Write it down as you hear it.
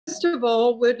First of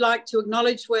all, we'd like to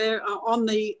acknowledge we're on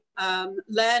the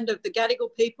land of the Gadigal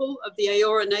people of the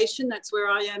Eora Nation. That's where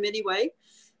I am anyway.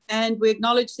 And we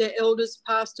acknowledge their elders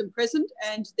past and present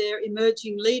and their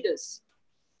emerging leaders.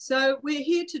 So we're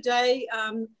here today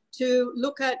to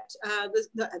look at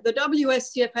the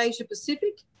WSCF Asia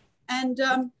Pacific and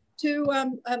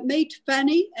to meet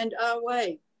Fanny and Arr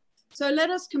Wei. So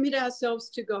let us commit ourselves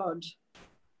to God.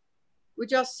 We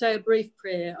just say a brief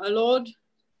prayer. Oh Lord,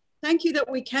 thank you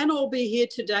that we can all be here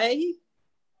today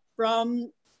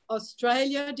from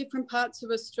Australia, different parts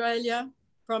of Australia,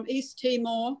 from East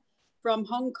Timor, from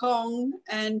Hong Kong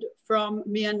and from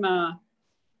Myanmar.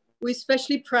 We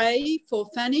especially pray for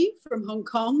Fanny from Hong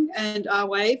Kong and Arr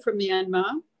Wei from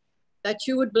Myanmar, that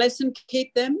you would bless and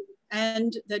keep them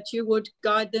and that you would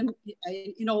guide them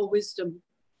in all wisdom.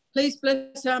 Please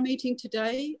bless our meeting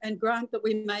today and grant that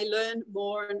we may learn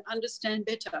more and understand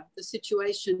better the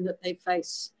situation that they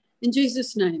face. In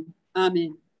Jesus' name,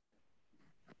 amen.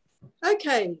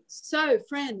 Okay, so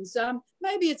friends,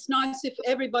 maybe it's nice if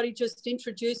everybody just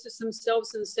introduces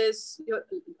themselves and says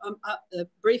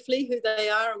briefly who they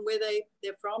are and where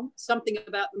they're from, something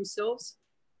about themselves.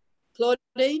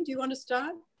 Claudine, do you want to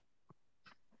start?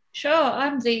 Sure,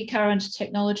 I'm the current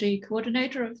technology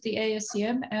coordinator of the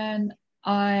ASCM, and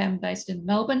I am based in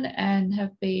Melbourne and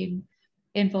have been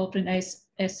involved in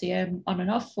SCM on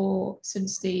and off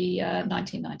since the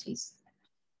 1990s.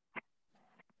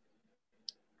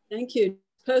 Thank you.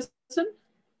 Person?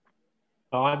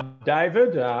 I'm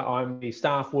David. I'm the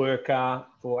staff worker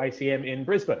for ACM in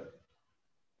Brisbane.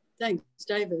 Thanks,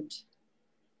 David.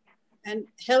 And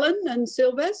Helen and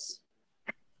Sylvester?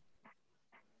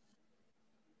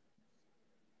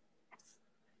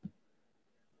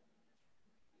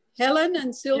 Helen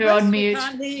and Sylvester, you're on mute.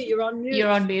 Can't hear you. You're on mute. You're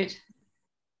on mute.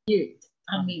 Mute.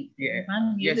 Unmute. Yeah.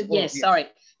 Unmuted. Yes, sorry.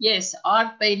 Yes,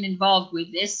 I've been involved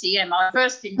with SCM. I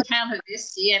first encountered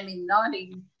SCM in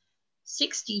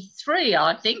 1963,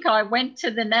 I think. I went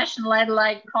to the National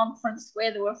Adelaide Conference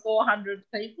where there were 400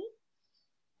 people.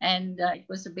 And it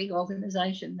was a big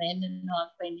organisation then, and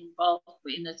I've been involved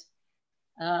in it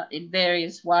in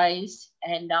various ways.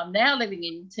 And I'm now living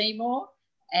in Timor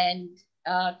and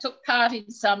took part in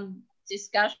some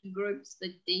discussion groups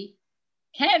that the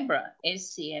Canberra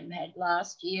SCM had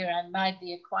last year and made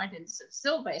the acquaintance of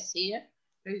Sylvester here,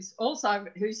 who's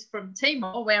from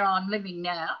Timor, where I'm living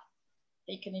now.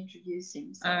 He can introduce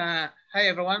himself. Hi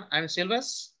everyone, I'm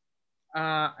Sylvester.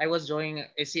 I was joining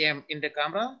SCM in the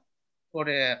Canberra for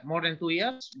more than 2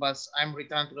 years, but I'm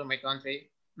returned to my country.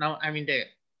 Now I'm in the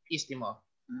East Timor.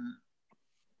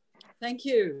 Thank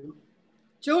you.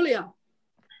 Julia.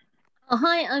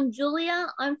 Hi, I'm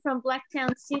Julia. I'm from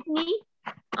Blacktown, Sydney.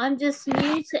 I'm just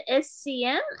new to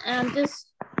SCM and I'm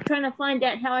just trying to find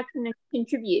out how I can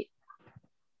contribute.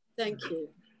 Thank you.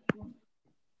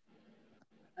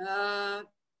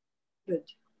 Good.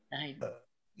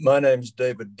 My name's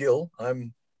David Gill.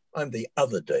 I'm the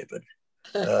other David.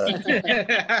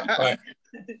 I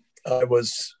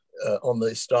was on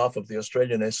the staff of the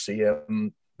Australian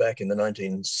SCM back in the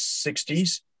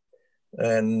 1960s,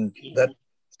 and that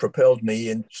propelled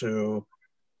me into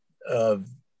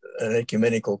an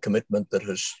ecumenical commitment that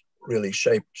has really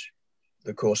shaped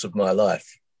the course of my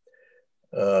life.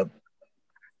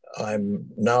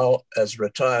 I'm now as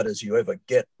retired as you ever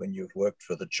get when you've worked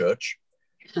for the church.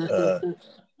 And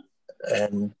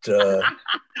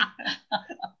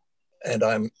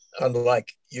I'm,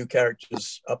 unlike you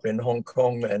characters up in Hong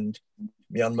Kong and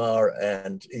Myanmar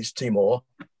and East Timor,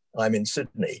 I'm in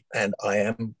Sydney and I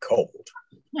am cold.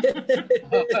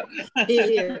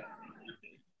 Here.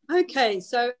 Okay,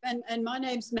 so, and my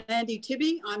name's Mandy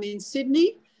Tibbey. I'm in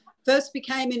Sydney. First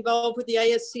became involved with the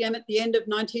ASCM at the end of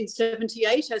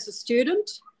 1978 as a student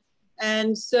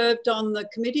and served on the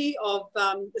committee of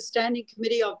the Standing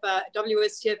Committee of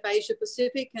WSCF Asia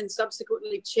Pacific and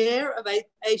subsequently chair of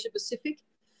Asia Pacific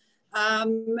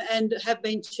and have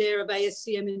been chair of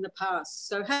ASCM in the past.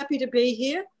 So happy to be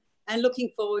here and looking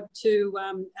forward to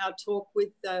our talk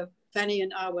with Fanny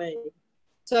and Arr Wei.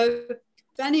 So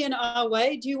Fanny and Arr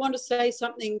Wei, do you want to say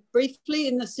something briefly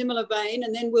in the similar vein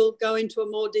and then we'll go into a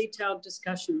more detailed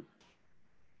discussion?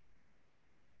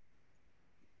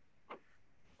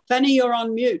 Fanny, you're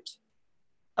on mute.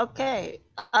 Okay.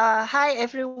 Hi,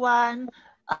 everyone.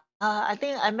 I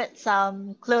think I met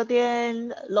some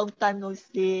Claudian, long time no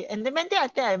see. And then Mandy, I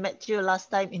think I met you last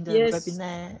time in the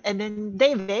webinar. And then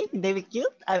David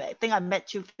Gill, I think I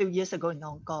met you a few years ago in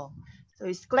Hong Kong. So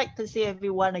it's glad to see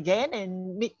everyone again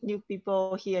and meet new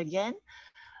people here again.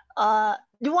 Do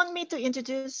you want me to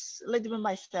introduce a little bit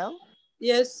myself?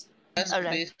 Yes. Yes, all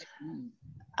right. please.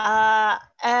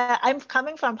 I'm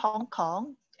coming from Hong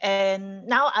Kong And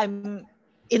now I'm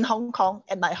in Hong Kong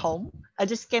at my home. I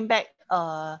just came back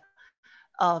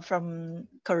from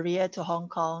Korea to Hong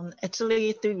Kong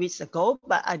actually 3 weeks ago,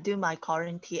 but I do my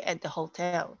quarantine at the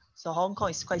hotel. So Hong Kong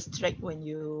is quite strict when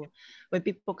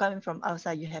people coming from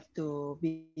outside, you have to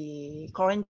be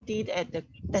quarantined at the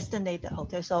designated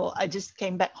hotel. So I just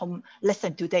came back home less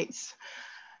than 2 days.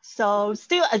 So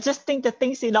still adjusting the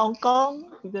things in Hong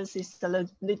Kong because it's a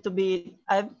little bit,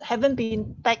 I haven't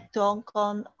been back to Hong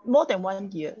Kong more than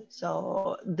 1 year.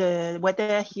 So the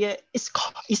weather here is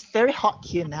very hot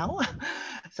here now.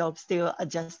 So I'm still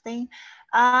adjusting.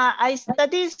 I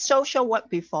studied social work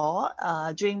before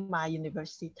during my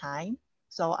university time.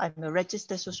 So I'm a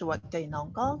registered social worker in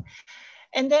Hong Kong.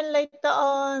 And then later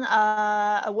on,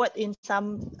 I worked in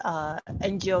some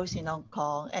NGOs in Hong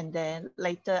Kong. And then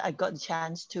later I got a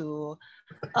chance to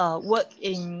work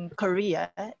in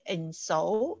Korea, in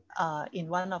Seoul, in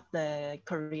one of the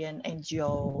Korean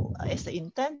NGO as an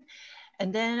intern.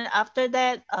 And then after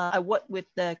that, I worked with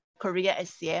the Korea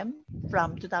SCM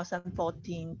from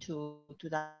 2014 to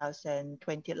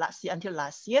 2020, until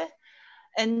last year.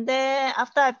 And then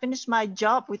after I finished my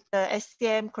job with the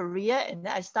SCM Korea, and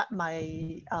then I start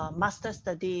my master's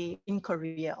study in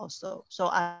Korea also. So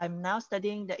I'm now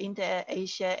studying the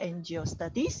Inter-Asia NGO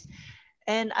studies.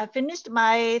 And I finished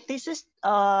my thesis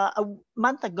a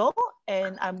month ago,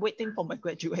 and I'm waiting for my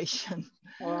graduation.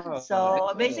 Oh,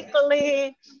 so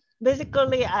basically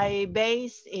I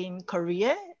based in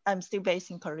Korea. I'm still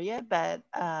based in Korea, but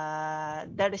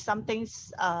there is some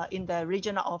things in the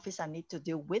regional office I need to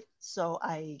deal with. So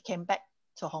I came back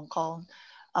to Hong Kong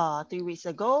 3 weeks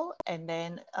ago, and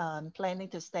then planning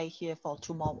to stay here for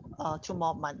two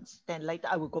more months. Then later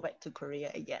I will go back to Korea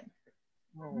again.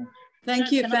 Oh.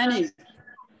 Thank you, Fanny.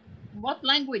 What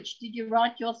language did you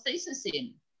write your thesis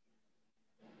in?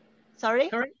 Sorry?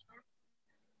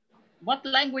 What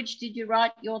language did you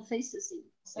write your thesis in?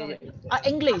 Sorry.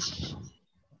 English.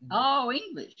 Oh,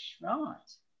 English, right.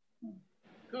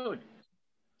 Good.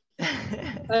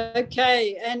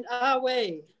 Okay, and Arr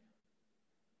Wei,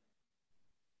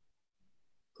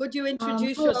 could you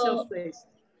introduce yourself, please?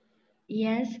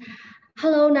 Yes.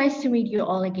 Hello, nice to meet you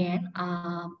all again.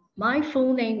 My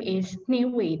full name is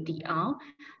Niwi Diao,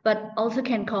 but also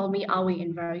can call me Arr Wei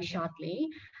in very shortly.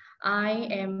 I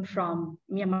am from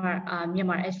Myanmar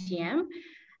SCM,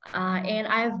 and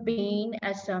I've been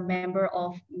as a member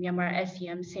of Myanmar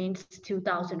SCM since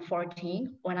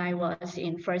 2014 when I was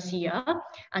in first year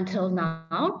until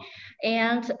now.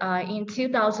 And in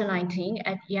 2019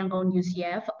 at Yangon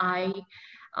UCF, I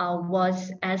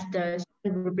was as the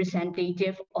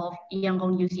representative of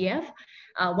Yangon UCF,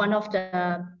 one of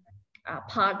the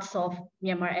parts of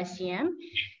Myanmar SCM.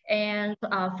 And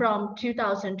from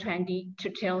 2020 to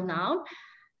till now,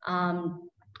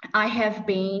 I have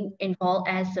been involved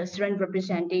as a student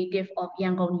representative of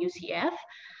Yangon UCF.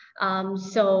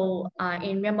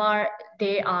 In Myanmar,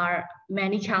 there are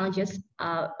many challenges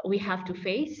we have to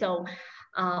face. So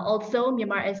also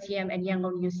Myanmar SCM and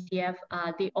Yangon UCF,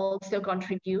 they also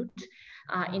contribute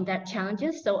in that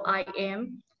challenges. So I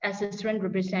am, as a student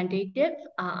representative,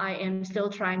 I am still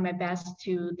trying my best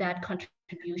to that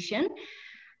contribution.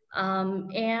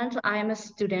 And I am a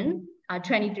student,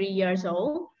 23 years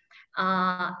old.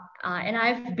 And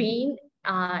I've been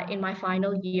in my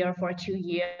final year for 2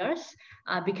 years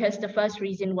because the first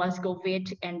reason was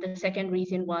COVID and the second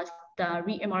reason was the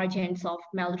re-emergence of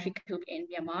military coup in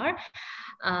Myanmar.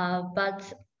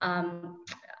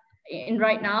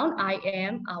 Right now, I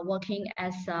am working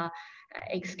as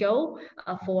EXCO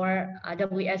for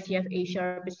WSCF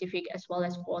Asia Pacific as well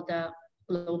as for the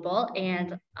global.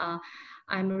 And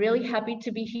I'm really happy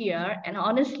to be here. And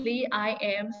honestly, I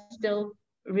am still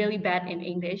really bad in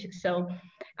English, so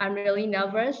I'm really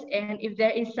nervous. And if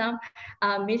there is some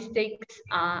mistakes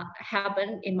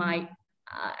happen in my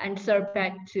answer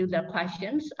back to the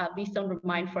questions, please don't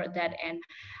mind for that, and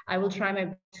I will try my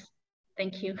best.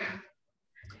 Thank you.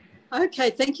 Okay,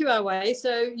 thank you, Arr Wei.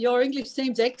 So your English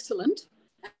seems excellent,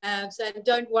 so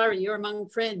don't worry, you're among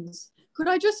friends. Could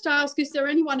I just ask, is there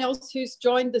anyone else who's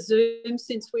joined the Zoom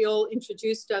since we all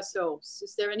introduced ourselves?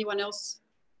 Is there anyone else?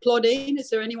 Claudine, is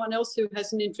there anyone else who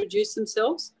hasn't introduced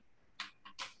themselves?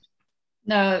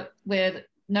 No,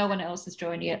 no one else has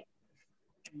joined yet.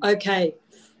 Okay.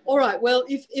 All right. Well,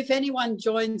 if anyone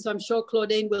joins, I'm sure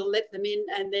Claudine will let them in.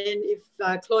 And then if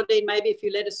Claudine, maybe if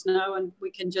you let us know and we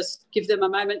can just give them a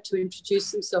moment to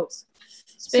introduce themselves.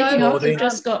 Speaking of, we've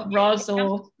just got Roz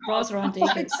or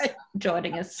Antikas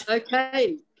joining us.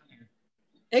 Okay.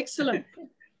 Excellent.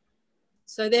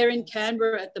 So they're in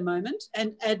Canberra at the moment,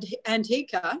 and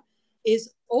Antika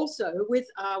is also with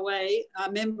Arr Wei,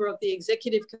 a member of the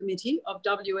Executive Committee of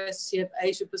WSCF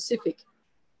Asia Pacific.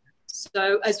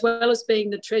 So, as well as being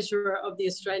the Treasurer of the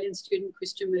Australian Student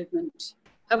Christian Movement.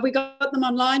 Have we got them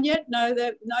online yet? No,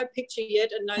 no picture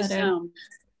yet and no sound.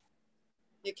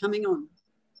 They're coming on.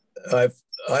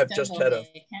 I've just had a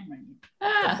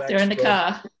they're in the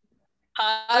car.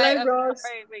 Hello, Roz.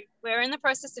 We're in the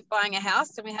process of buying a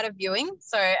house and we had a viewing.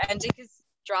 So Angika's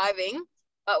driving,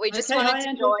 but we just wanted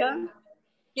to join.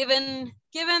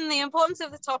 Given the importance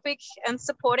of the topic and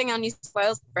supporting our New South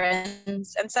Wales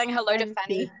friends and saying hello to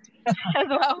Fanny as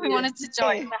well, we wanted to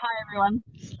join. So hi, everyone.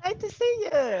 Nice to see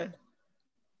you.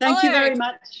 Thank you very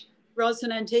much, Roz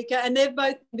and Antika. And they're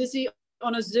both busy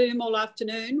on a Zoom all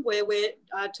afternoon where we're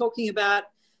talking about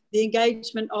the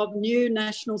engagement of new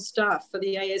national staff for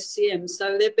the ASCM.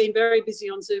 So they've been very busy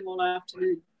on Zoom all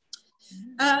afternoon.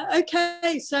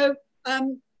 Okay, so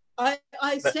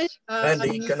I said...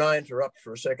 Mandy, can I interrupt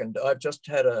for a second? I've just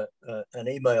had an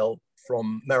email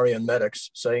from Marion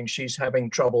Maddox saying she's having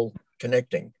trouble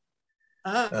connecting.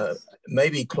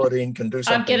 Maybe Claudine can do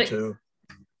something to...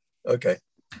 Okay.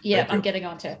 Yeah, I'm getting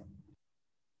on to it.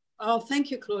 Oh,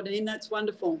 thank you, Claudine. That's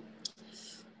wonderful.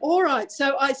 All right.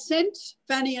 So I sent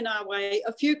Fanny and Arr Wei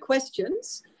a few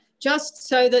questions just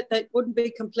so that they wouldn't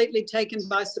be completely taken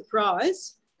by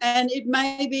surprise. And it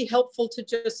may be helpful to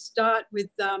just start with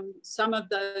some of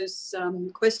those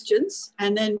questions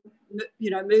and then,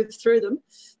 move through them.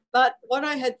 But what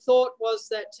I had thought was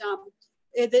that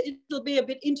it'll be a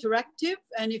bit interactive,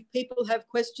 and if people have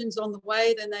questions on the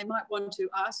way, then they might want to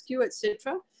ask you,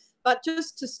 etc. But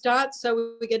just to start,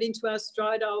 so we get into our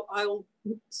stride, I'll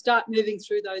start moving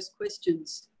through those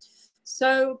questions.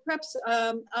 So perhaps,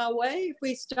 Arr Wei, if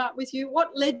we start with you,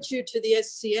 what led you to the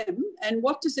SCM and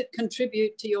what does it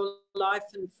contribute to your life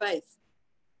and faith?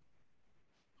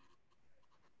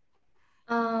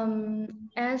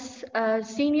 As a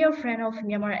senior friend of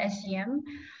Myanmar SCM,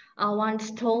 once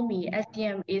told me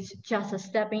SCM is just a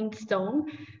stepping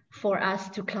stone for us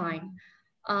to climb.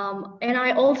 And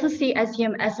I also see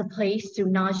SCM as a place to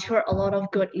nurture a lot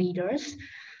of good leaders.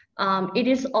 It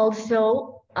is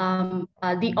also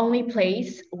the only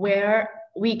place where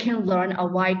we can learn a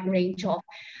wide range of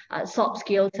soft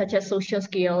skills such as social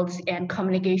skills and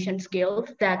communication skills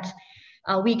that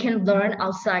we can learn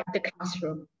outside the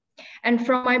classroom. And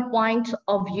from my point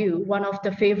of view, one of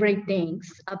the favorite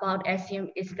things about SCM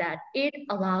is that it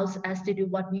allows us to do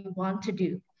what we want to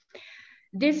do.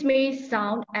 This may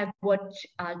sound awkward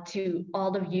to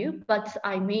all of you, but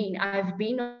I mean, I've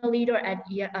been a leader at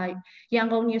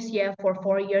Yangon UCF for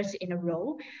 4 years in a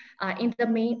row. In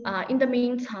the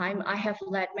meantime, I have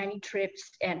led many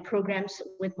trips and programs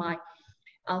with my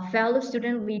fellow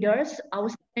student leaders, our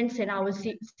students and our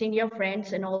senior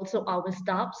friends, and also our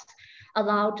staffs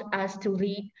allowed us to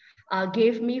lead,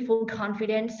 gave me full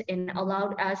confidence and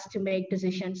allowed us to make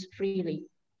decisions freely.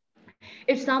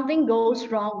 If something goes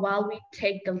wrong while we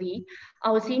take the lead,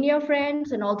 our senior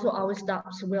friends and also our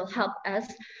staffs will help us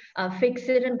fix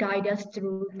it and guide us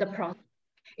through the process.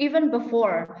 Even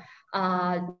before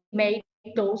made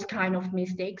those kind of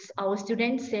mistakes, our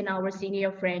students and our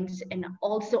senior friends and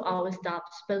also our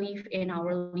staffs believe in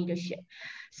our leadership.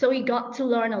 So we got to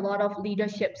learn a lot of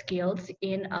leadership skills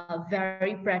in a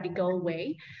very practical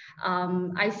way.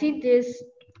 I see this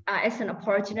as an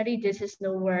opportunity. This is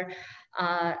nowhere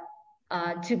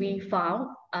to be found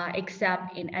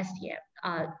except in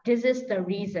SCM. This is the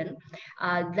reason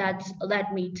that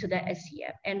led me to the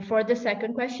SCM. And for the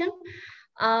second question,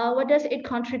 what does it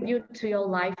contribute to your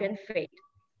life and faith?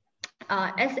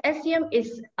 As SCM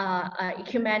is an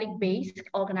ecumenic-based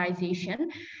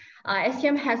organization,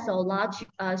 SCM has a large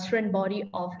student body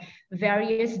of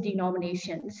various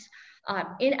denominations.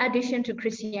 In addition to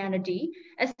Christianity,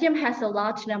 SCM has a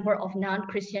large number of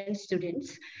non-Christian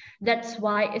students. That's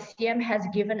why SCM has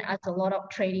given us a lot of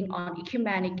training on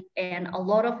ecumenic and a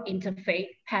lot of interfaith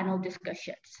panel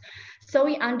discussions. So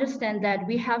we understand that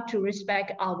we have to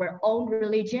respect our own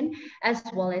religion as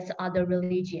well as other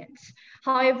religions.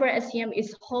 However, SCM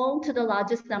is home to the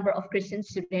largest number of Christian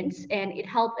students, and it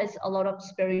helps us a lot of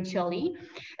spiritually.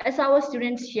 As our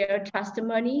students share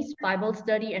testimonies, Bible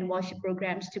study, and worship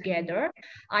programs together,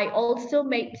 I also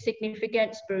made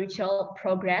significant spiritual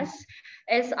progress.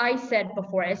 As I said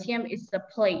before, SCM is the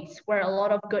place where a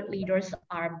lot of good leaders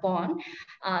are born.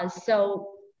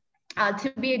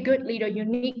 To be a good leader, you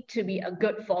need to be a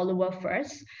good follower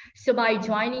first. So by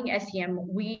joining SCM,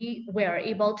 we were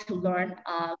able to learn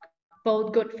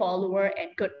both good follower and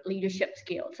good leadership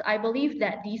skills. I believe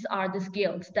that these are the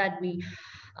skills that we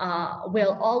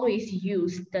will always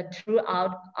use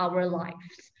throughout our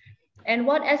lives. And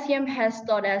what SCM has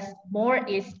taught us more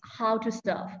is how to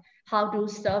serve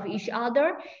each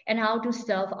other, and how to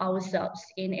serve ourselves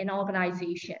in an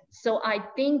organization. So I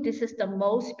think this is the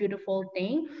most beautiful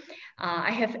thing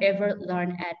I have ever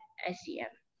learned at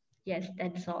SCM. Yes,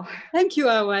 that's all. Thank you,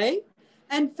 Arr Wei.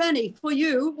 And Fanny, for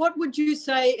you, what would you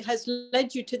say has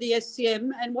led you to the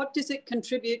SCM, and what does it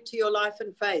contribute to your life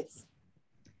and faith?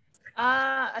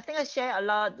 I think I share a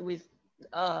lot with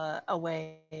Arr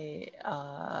Wei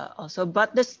also,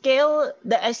 but the scale,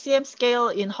 the SCM scale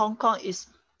in Hong Kong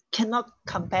cannot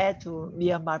compare to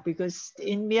Myanmar, because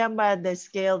in Myanmar the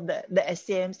scale, the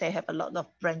SCMs, they have a lot of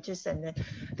branches and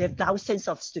they have thousands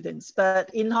of students. But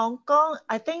in Hong Kong,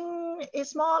 I think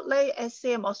it's more like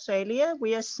SCM Australia.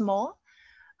 We are small,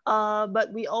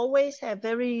 but we always have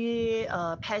very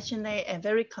passionate and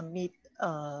very committed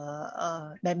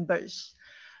members.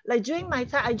 Like during my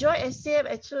time, I joined SCM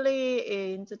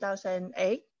actually in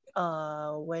 2008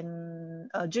 when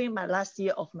during my last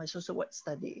year of my social work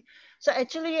study. So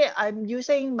actually, I'm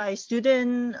using my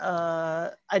student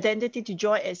identity to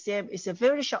join SCM. It's a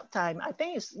very short time. I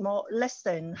think it's less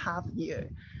than half year.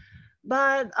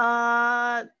 But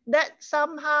that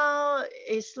somehow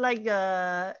is like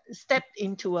a step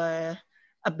into a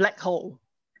black hole,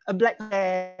 a black hole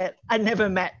that I never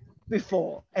met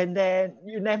before. And then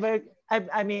you never,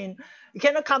 I mean, you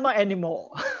cannot come out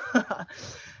anymore.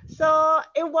 So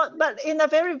it was, but in a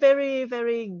very, very,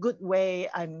 very good way,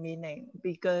 I'm meaning,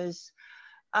 because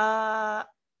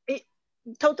it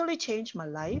totally changed my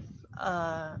life,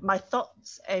 my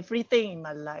thoughts, everything in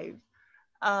my life.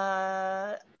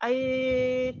 I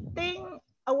think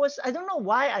I don't know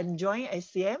why I'm joining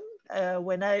SCM.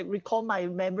 When I recall my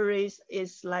memories,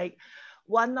 it's like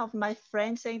one of my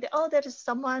friends saying that, oh, there is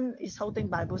someone is holding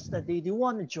Bible study. Do you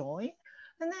want to join?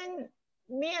 And then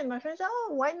me and my friends,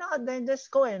 oh, why not? Then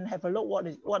just go and have a look.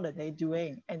 What are they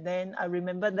doing? And then I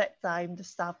remember that time the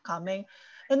staff coming,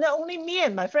 and then only me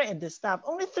and my friend and the staff,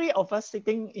 only 3 of us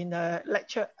sitting in a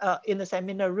lecture, in the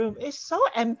seminar room. It's so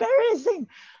embarrassing.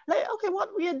 Like, okay,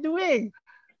 what we are doing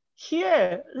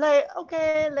here? Like,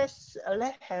 okay, let's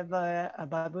have a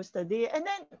Bible study. And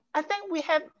then I think we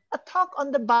have a talk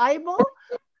on the Bible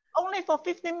only for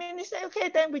 15 minutes. Okay,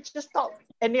 then we just talk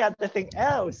any other thing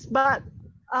else. But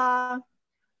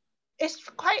it's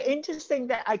quite interesting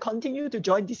that I continue to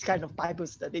join this kind of Bible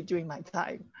study during my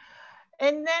time.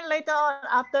 And then later on,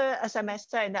 after a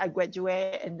semester, and I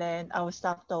graduate, and then our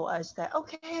staff told us that,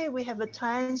 okay, we have a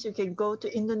chance, you can go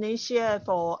to Indonesia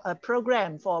for a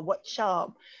program, for a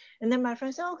workshop. And then my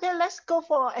friend said, okay, let's go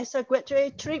as a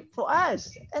graduate trip for us.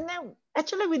 And then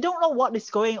actually, we don't know what is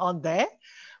going on there.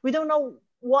 We don't know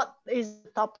what is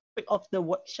the topic of the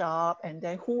workshop, and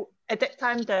then who, at that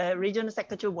time, the regional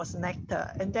secretary was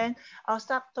Nectar. And then our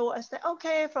staff told us that,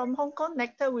 okay, from Hong Kong,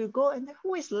 Nectar will go. And then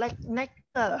who is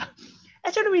Nectar?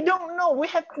 Actually, we don't know. We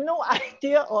have no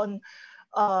idea on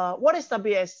what is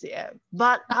WSCF.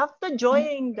 But after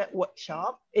joining that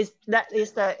workshop, that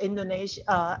is the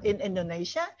Indonesia, in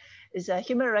Indonesia, is a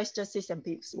Human Rights, Justice and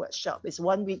Peace workshop. It's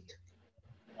 1 week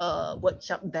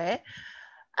workshop there.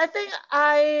 I think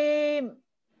I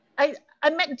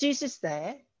met Jesus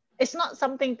there. It's not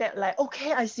something that like,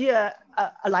 okay, I see a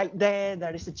light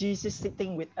there is a Jesus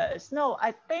sitting with us. No,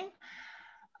 I think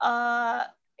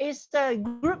it's a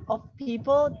group of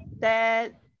people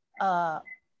that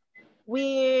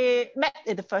we met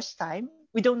at the first time.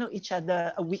 We don't know each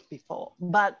other a week before,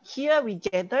 but here we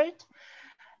gathered,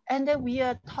 and then we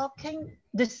are talking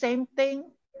the same thing.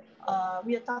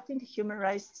 We are talking to human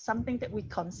rights, something that we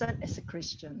concern as a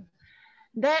Christian.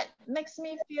 That makes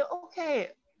me feel,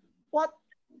 okay, what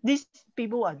these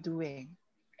people are doing.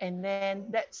 And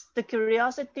then that's the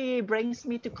curiosity brings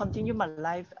me to continue my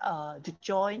life, to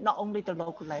join not only the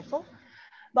local level,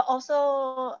 but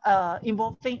also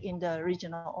involving in the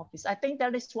regional office. I think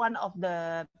that is one of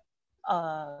the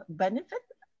benefit,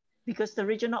 because the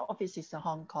regional office is in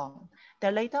Hong Kong.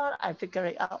 Then later on, I figure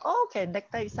it out, oh, okay,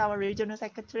 Nectar is our regional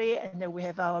secretary, and then we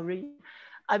have our,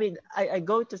 I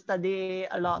go to study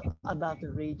a lot about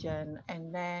the region,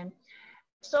 and then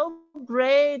so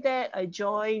great that I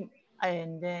joined,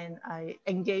 and then I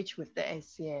engaged with the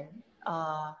SCM.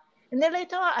 And then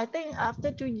later on, I think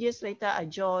after 2 years later, I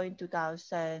joined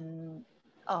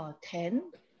 2010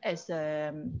 as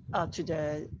to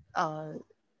the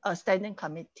standing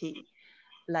committee,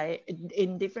 like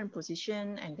in different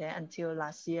position, and then until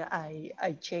last year,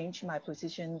 I changed my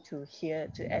position to here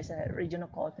as a regional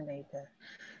coordinator.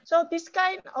 So this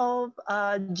kind of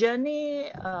journey,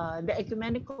 the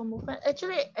ecumenical movement,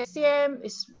 actually SCM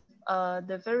is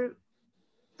the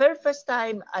very first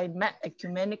time I met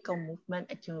ecumenical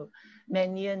movement,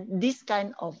 ecumenian, this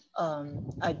kind of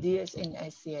ideas in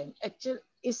SCM. Actually,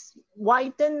 it's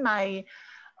widened my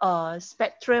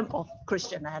spectrum of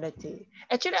Christianity.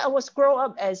 Actually, I was grown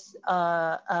up as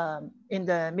in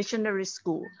the missionary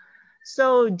school.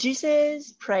 So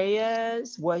Jesus,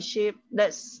 prayers, worship,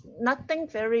 that's nothing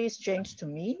very strange to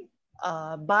me.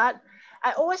 But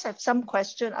I always have some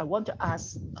question I want to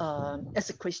ask as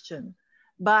a Christian.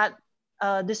 But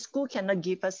the school cannot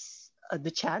give us the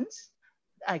chance.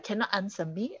 I cannot answer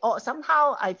me. Or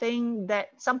somehow I think that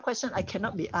some question I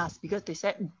cannot be asked because they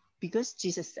said, because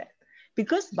Jesus said,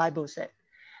 because Bible said.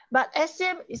 But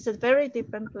SCM is a very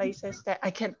different places that I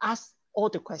can ask all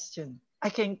the questions. I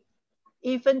can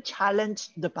even challenge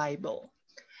the Bible.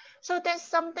 So that's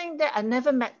something that I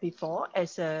never met before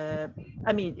as a,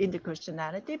 I mean, in the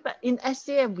Christianity, but in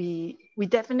SCM, we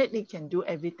definitely can do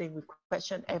everything. We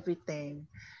question everything.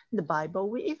 The Bible,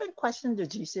 we even question the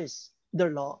Jesus, the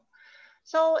Lord.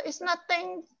 So it's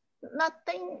nothing,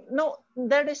 no,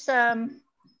 there is a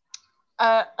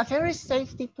very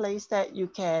safety place that you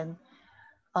can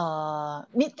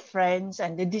meet friends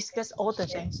and they discuss all the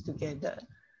things together.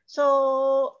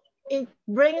 So it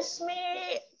brings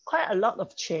me quite a lot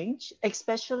of change,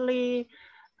 especially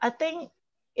I think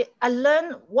I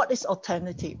learned what is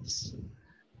alternatives.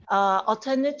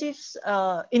 Alternatives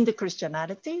in the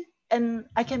Christianity, and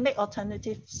I can make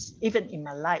alternatives even in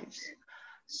my life.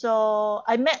 So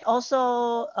I met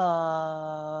also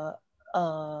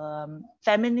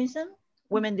feminism,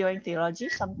 women doing theology,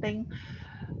 something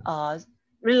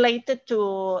related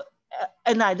to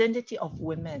an identity of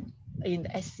women in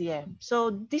SCM. So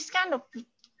this kind of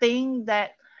thing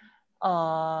that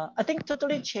I think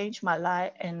totally changed my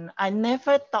life, and I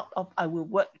never thought of I will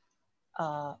work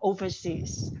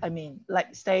overseas. I mean,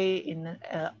 like stay in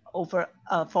over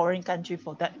a foreign country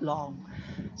for that long.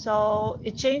 So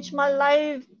it changed my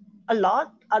life a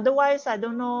lot. Otherwise, I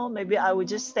don't know, maybe I would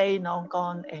just stay in Hong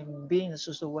Kong and being a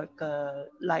social worker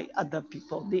like other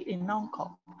people did in Hong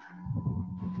Kong.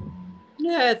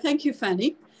 Yeah, thank you,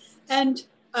 Fanny. And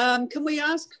can we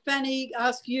ask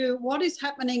you, what is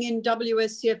happening in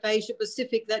WSCF Asia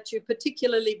Pacific that you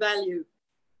particularly value?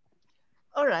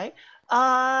 All right.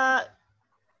 I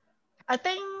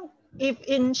think if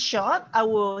in short, I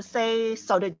will say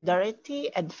solidarity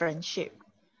and friendship.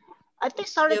 I think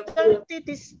solidarity,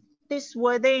 this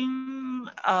wording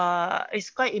is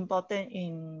quite important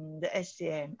in the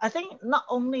SCM. I think not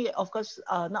only, of course,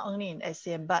 not only in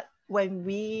SCM, but when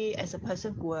we as a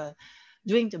person who are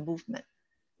doing the movement,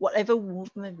 whatever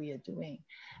movement we are doing.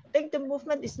 I think the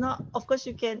movement is not, of course,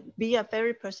 you can be a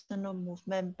very personal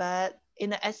movement, but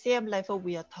in the SCM level,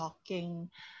 we are talking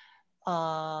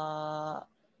that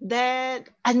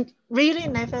I really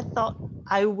never thought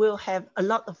I will have a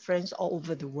lot of friends all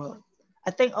over the world. I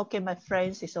think, okay, my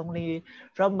friends is only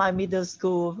from my middle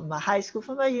school, from my high school,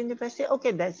 from my university.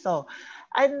 Okay, that's all.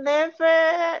 I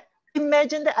never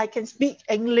imagined that I can speak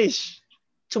English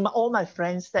to all my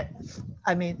friends that,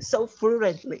 I mean, so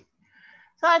fluently.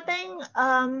 So I think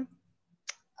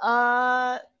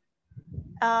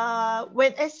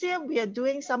when SCM, we are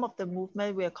doing some of the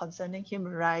movement, we are concerning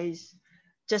human rights,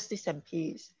 justice and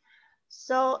peace.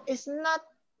 So it's not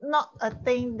a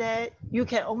thing that you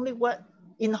can only work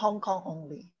in Hong Kong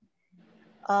only.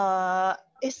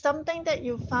 It's something that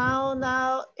you found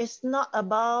out it's not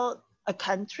about a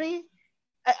country.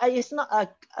 It's not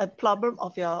a problem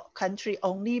of your country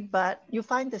only, but you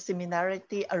find the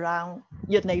similarity around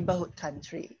your neighborhood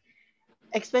country.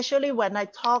 Especially when I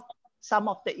talk some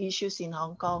of the issues in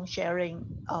Hong Kong, sharing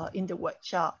in the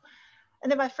workshop.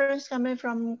 And then my friends coming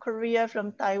from Korea,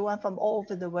 from Taiwan, from all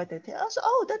over the world, they tell us,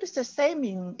 oh, that is the same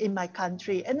in my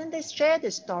country. And then they share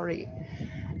the story.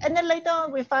 And then later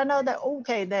on, we find out that,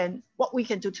 okay, then what we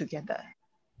can do together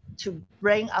to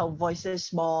bring our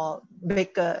voices more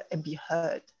bigger and be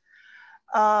heard.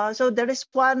 So there is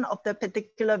one of the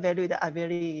particular value that I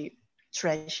really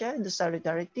treasure in the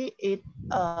solidarity.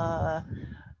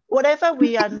 Whatever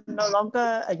we are no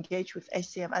longer engaged with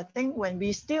SCM, I think when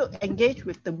we still engage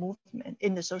with the movement,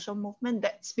 in the social movement,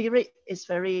 that spirit is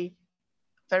very,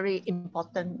 very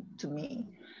important to me.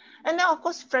 And then of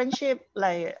course, friendship,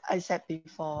 like I said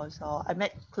before, so I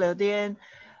met Claudian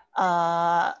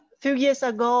a few years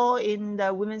ago in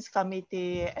the Women's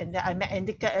Committee, and then I met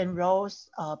Andika and Rose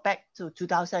back to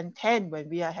 2010 when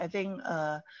we are having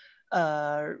a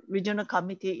regional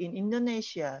committee in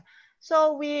Indonesia.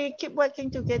 So we keep working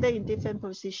together in different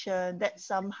positions that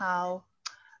somehow,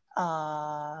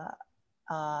 I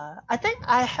think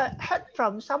I heard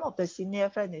from some of the senior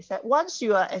friends that once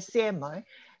you are a SCMer,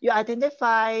 you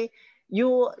identify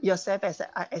you yourself as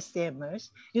SCMers,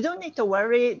 you don't need to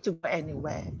worry to go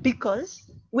anywhere because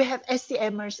we have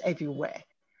SCMers everywhere.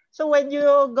 So when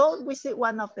you go visit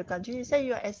one of the countries, you say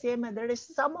you're SCM, and there is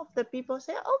some of the people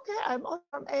say, okay, I'm also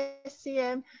from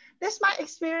SCM. That's my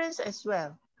experience as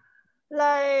well.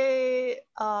 Like,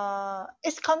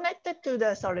 it's connected to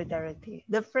the solidarity.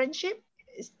 The friendship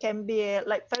can be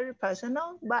like very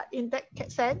personal, but in that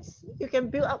sense, you can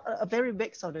build up a very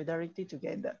big solidarity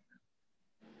together.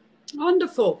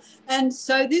 Wonderful. And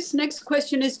so this next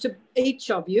question is to each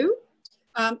of you.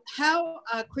 How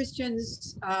are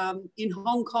Christians in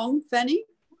Hong Kong, Fanny,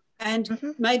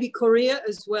 and maybe Korea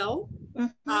as well,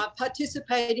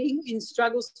 participating in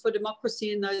struggles for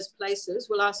democracy in those places?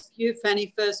 We'll ask you,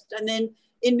 Fanny, first, and then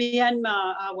in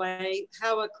Myanmar, Arr Wei,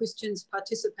 how are Christians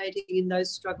participating in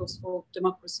those struggles for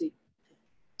democracy?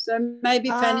 So maybe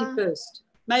Fanny first,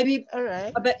 maybe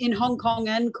about in Hong Kong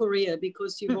and Korea,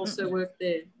 because you've also worked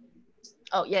there.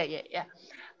 Oh, yeah.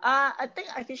 I think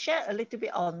I can share a little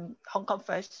bit on Hong Kong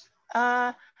first.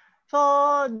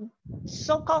 For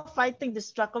so-called fighting the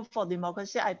struggle for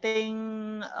democracy, I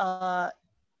think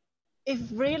if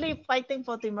really fighting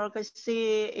for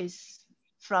democracy is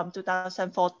from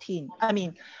 2014, I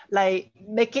mean, like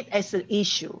make it as an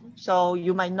issue. So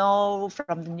you might know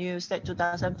from the news that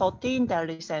 2014, there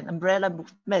is an umbrella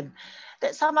movement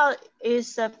that somehow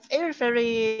is a very,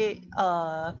 very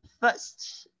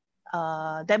first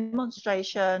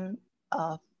demonstration,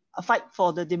 a fight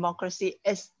for the democracy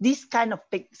as this kind of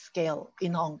big scale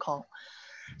in Hong Kong.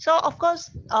 So of course,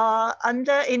 in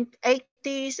the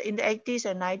 80s and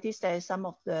 90s, there's some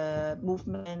of the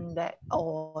movement that,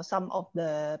 or some of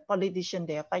the politicians,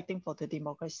 they are fighting for the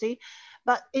democracy,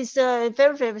 but it's a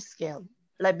very, very scale.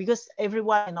 Like, because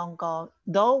everyone in Hong Kong,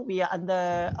 though we are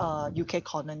under UK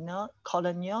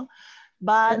colonial,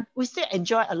 but we still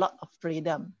enjoy a lot of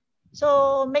freedom.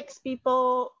 So makes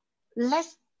people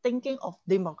less thinking of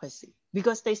democracy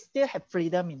because they still have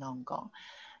freedom in Hong Kong.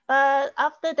 But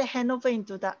after the handover in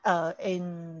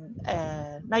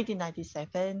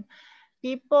 1997,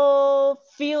 people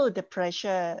feel the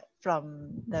pressure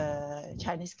from the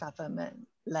Chinese government.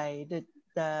 Like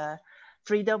the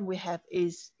freedom we have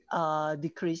is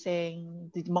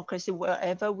decreasing. The democracy,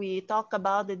 wherever we talk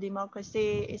about the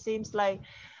democracy, it seems like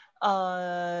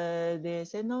they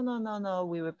say, no,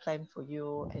 we will plan for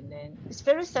you. And then it's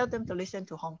very seldom to listen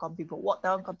to Hong Kong people, what the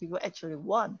Hong Kong people actually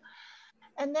want.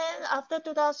 And then after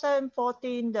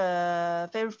 2014, the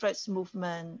very first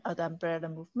movement, the umbrella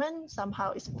movement,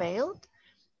 somehow it's failed.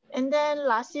 And then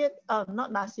last year,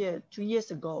 not last year, 2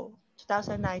 years ago,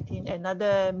 2019,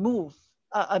 another move,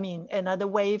 another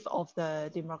wave of the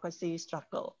democracy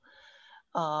struggle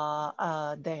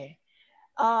there.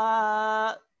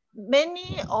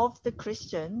 Many of the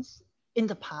Christians in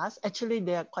the past, actually,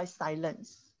 they are quite silent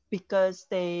because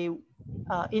they,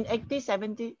 in 80s,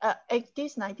 70s,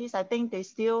 80s, 90s, I think they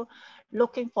still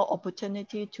looking for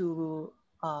opportunity to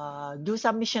do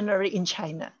some missionary in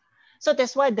China. So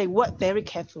that's why they work very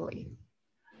carefully.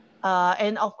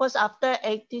 And of course, after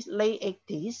 80s, late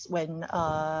 80s, when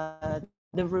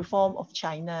the reform of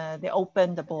China, they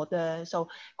opened the border. So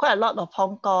quite a lot of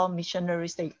Hong Kong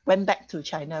missionaries, they went back to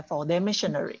China for their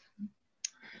missionary.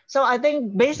 So I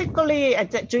think basically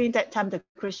during that time, the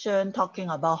Christian talking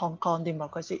about Hong Kong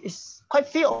democracy is quite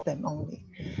few of them only.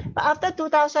 But after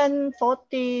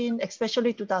 2014,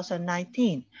 especially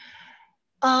 2019,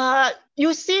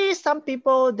 you see some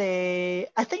people,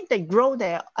 I think they grow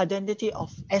their identity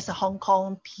as a Hong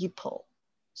Kong people.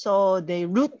 So they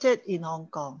rooted in Hong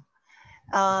Kong.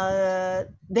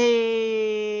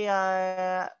 They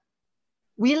are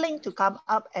willing to come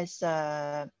up as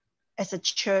a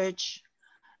church,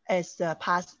 as a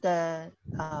pastor,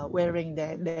 wearing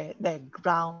their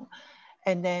gown,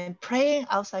 and then praying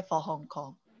outside for Hong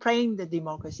Kong, praying the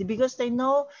democracy, because they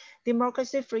know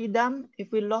democracy, freedom,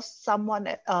 if we lost someone,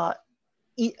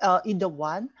 either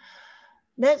one,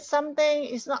 that's something,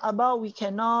 it's not about we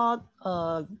cannot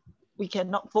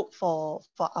vote for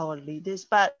our leaders,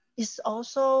 but it's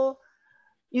also,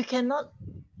 you cannot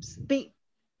speak,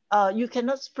 you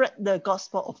cannot spread the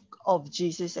gospel of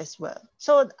Jesus as well.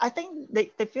 So I think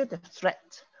they feel the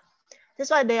threat. That's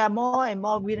why they are more and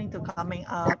more willing to coming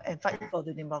up and fight for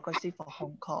the democracy for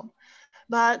Hong Kong.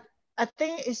 But I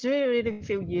think it's really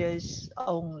few years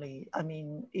only. I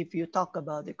mean, if you talk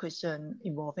about the Christian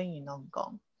involving in Hong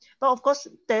Kong. But of course,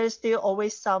 there's still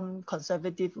always some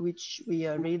conservative, which we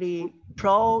are really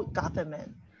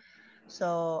pro-government.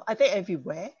 So I think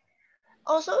everywhere.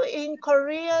 Also in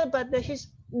Korea, but the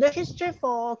history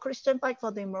for Christian fight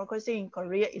for democracy in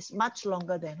Korea is much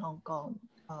longer than Hong Kong.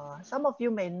 Some of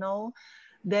you may know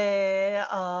the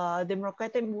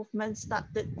democratic movement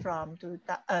started from the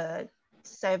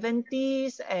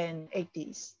 70s and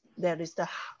 80s. There is the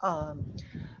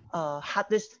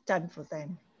hardest time for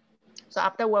them. So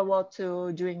after World War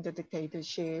II, during the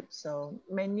dictatorship, so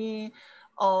many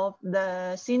of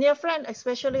the senior friends,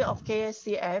 especially of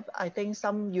KSCF, I think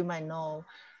some you might know.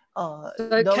 So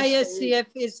KSCF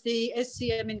is the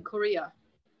SCM in Korea.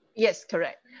 Yes,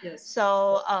 correct. Yes.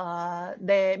 So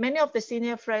many of the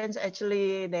senior friends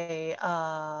actually, they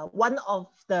one of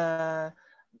the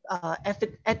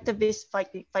activists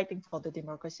fighting for the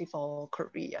democracy for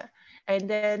Korea. And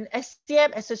then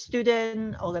SCM as a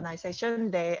student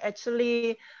organization, they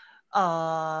actually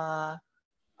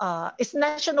it's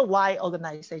nationwide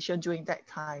organization during that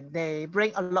time. They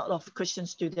bring a lot of Christian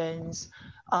students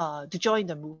to join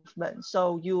the movement.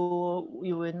 So you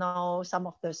will know some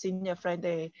of the senior friends,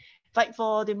 they fight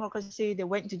for democracy, they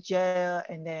went to jail,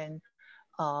 and then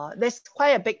there's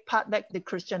quite a big part that the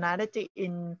Christianity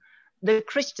in the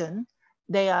Christian,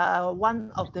 they are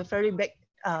one of the very big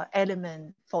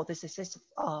element for the success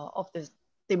of the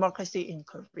democracy in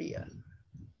Korea.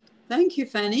 Thank you,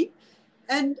 Fanny.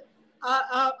 And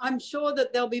I'm sure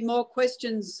that there'll be more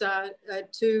questions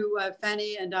to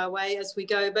Fanny and Arr Wei as we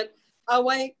go. But Arr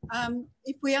Wei,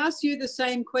 if we ask you the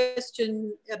same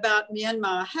question about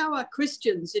Myanmar, how are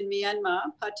Christians in Myanmar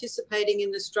participating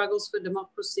in the struggles for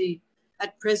democracy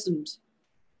at present?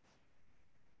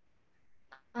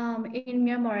 In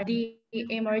Myanmar, the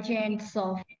emergence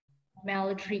of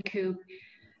military coup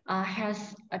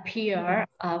has appeared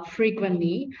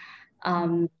frequently.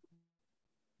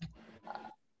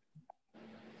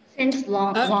 Since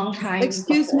long time.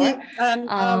 Excuse before. me,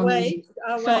 Arr Wei.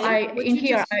 So I would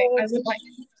like.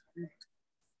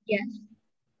 Yes.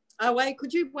 Arr Wei,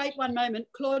 could you wait one moment?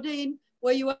 Claudine,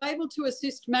 were you able to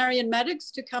assist Marion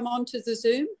Maddox to come onto the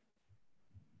Zoom?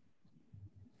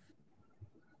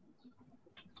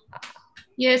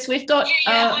 Yes, we've got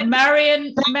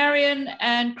Marion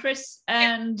and Chris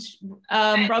and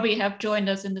Robbie have joined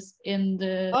us in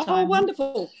the Oh, time.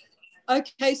 wonderful.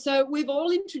 Okay, so we've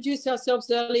all introduced ourselves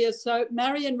earlier. So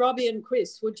Marion, Robbie and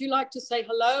Chris, would you like to say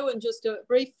hello and just a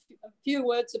few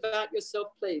words about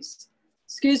yourself, please?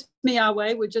 Excuse me, Arr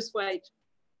Wei, we'll just wait.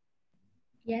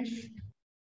 Yes.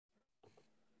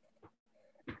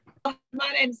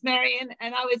 My name's Marion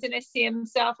and I was an SCM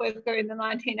staff worker in the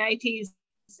 1980s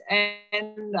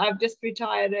and I've just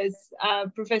retired as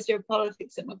Professor of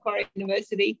Politics at Macquarie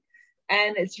University.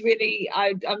 And it's really,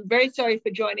 I'm very sorry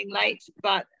for joining late,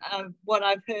 but what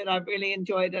I've heard, I've really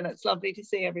enjoyed, and it's lovely to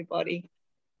see everybody.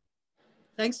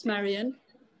 Thanks, Marion.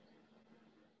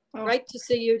 Oh. Great to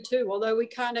see you too, although we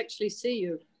can't actually see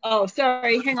you. Oh,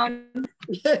 sorry, hang on.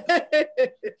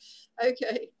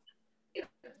 Okay.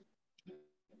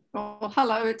 Oh,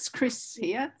 hello, it's Chris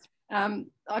here.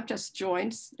 I've just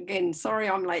joined. Again, sorry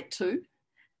I'm late too.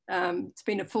 It's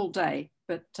been a full day,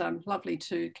 but lovely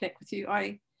to connect with you.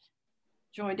 I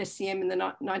joined SCM in the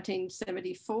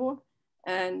 1974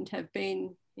 and have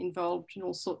been involved in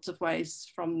all sorts of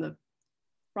ways from the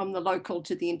local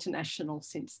to the international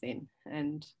since then.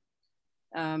 And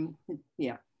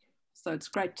yeah, so it's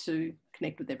great to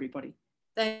connect with everybody.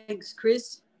 Thanks,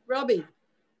 Chris. Robbie.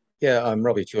 Yeah, I'm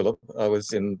Robbie Tulip. I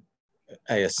was in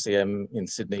ASCM in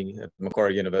Sydney at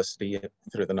Macquarie University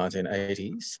through the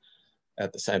 1980s,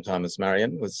 at the same time as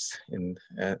Marion was in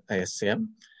ASCM.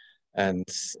 And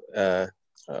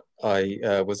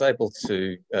I was able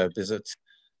to visit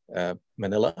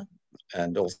Manila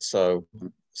and also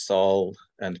Seoul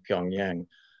and Pyongyang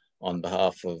on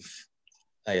behalf of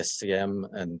ASCM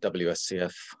and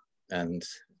WSCF and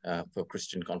for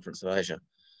Christian Conference of Asia.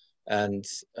 And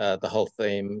the whole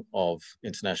theme of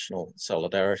international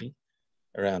solidarity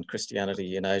around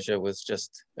Christianity in Asia was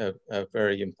just a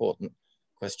very important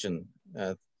question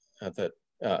that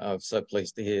I'm so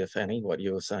pleased to hear, Fanny, what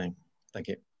you were saying. Thank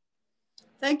you.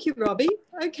 Thank you, Robbie.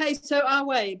 Okay, so Arr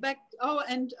Wei, back. Oh,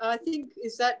 and I think,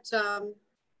 is that...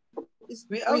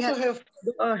 we also have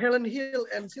Helen Hill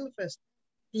and Sylvester.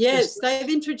 Yes, they've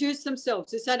introduced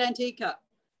themselves. Is that Antika?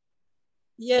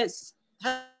 Yes.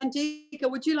 Antika,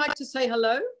 would you like to say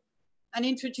hello and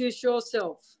introduce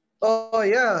yourself? Oh,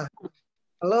 yeah.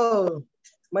 Hello.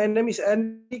 My name is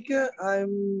Antika.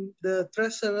 I'm the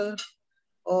treasurer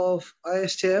of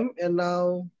ISCM and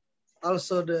now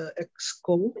also the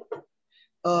EXCO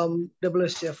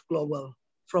WSCF Global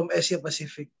from Asia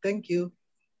Pacific. Thank you.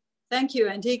 Thank you,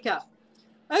 Antika.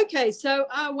 Okay, so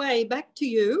Arr Wei, back to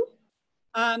you.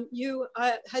 You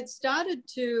had started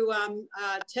to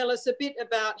tell us a bit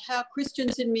about how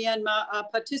Christians in Myanmar are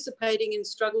participating in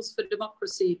struggles for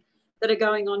democracy that are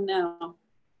going on now.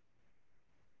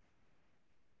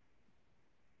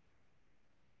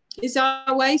 Is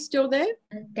Arr Wei still there?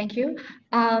 Thank you.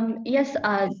 Yes.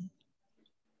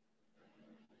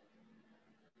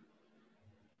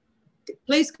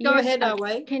 Please go yes, ahead, Arr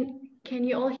Wei. Can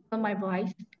you all hear my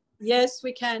voice? Yes,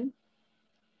 we can.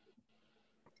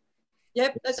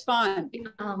 Yep, that's fine.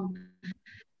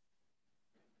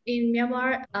 In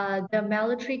Myanmar, the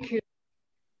military coup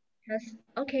has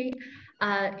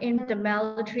the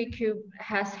military coup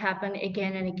has happened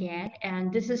again and again,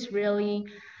 and this is really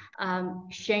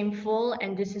shameful,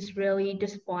 and this is really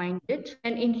disappointed.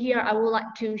 And in here, I would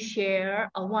like to share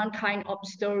one kind of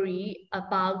story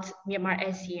about Myanmar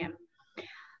SCM.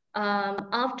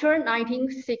 After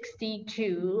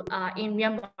 1962, in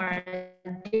Myanmar,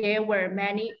 there were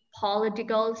many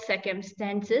political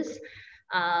circumstances,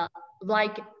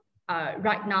 like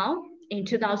right now in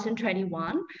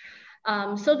 2021.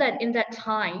 So that in that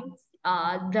time,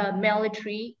 the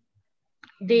military,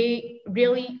 they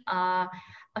really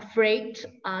afraid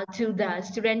to the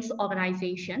students'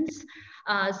 organizations.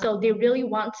 So they really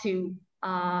want to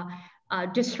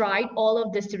destroy all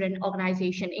of the student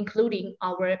organization, including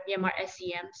our Myanmar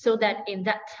SCM, so that in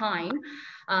that time,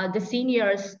 the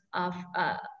seniors of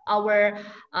our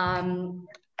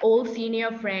old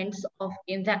senior friends of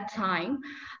in that time,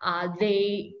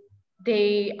 they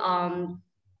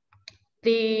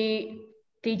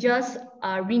just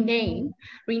rename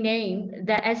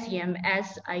the SCM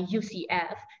as a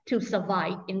UCF to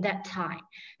survive in that time,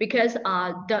 because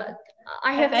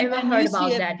I have ever heard UCF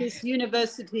about that. This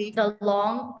university. The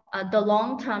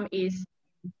long term is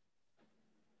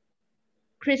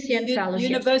Christian Fellowship.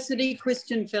 University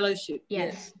Christian Fellowship.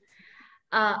 Yes.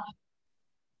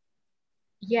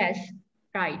 Yes,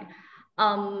 right.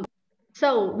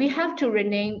 So we have to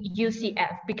rename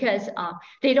UCF because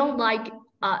they don't like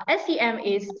SCM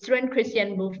is Student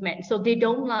Christian Movement, so they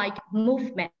don't like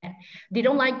movement. They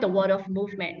don't like the word of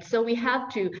movement. So we have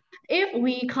to, if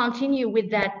we continue with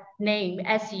that name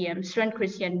SCM, Student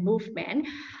Christian Movement,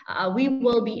 we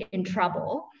will be in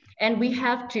trouble, and we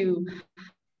have to.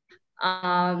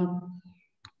 How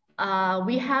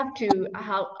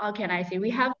can I say? We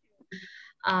have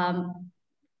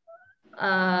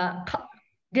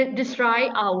to destroy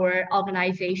our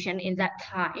organization in that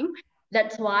time.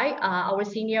 That's why our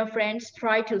senior friends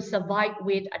try to survive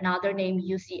with another name,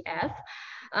 UCF.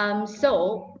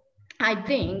 So I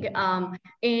think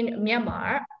in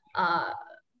Myanmar,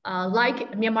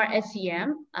 like Myanmar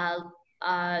SCM,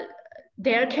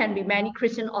 there can be many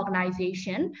Christian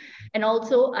organizations and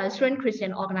also a student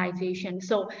Christian organization.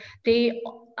 So they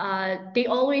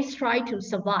always try to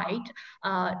survive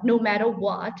no matter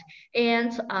what.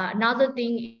 And another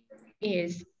thing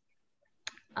is,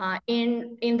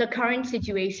 in the current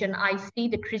situation, I see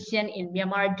the Christian in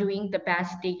Myanmar doing the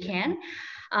best they can.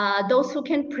 Those who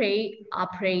can pray are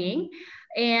praying.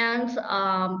 And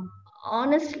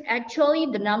honestly, actually,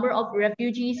 the number of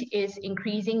refugees is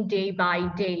increasing day by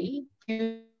day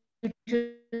due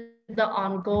to the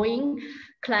ongoing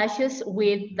clashes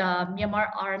with the Myanmar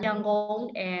Army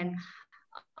Yangon and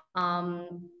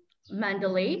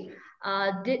Mandalay.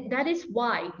 That is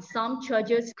why some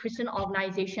churches, Christian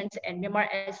organizations, and Myanmar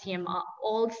SCM are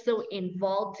also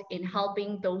involved in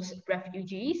helping those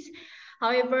refugees.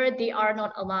 However, they are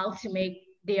not allowed to make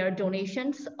their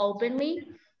donations openly.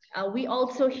 We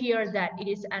also hear that it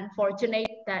is unfortunate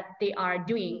that they are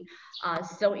doing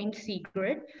so in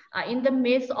secret. In the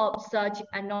midst of such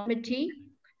anonymity,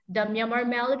 the Myanmar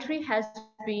military has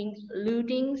been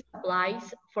looting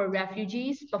supplies for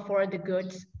refugees before the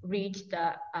goods reach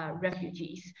the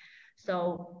refugees.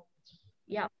 So,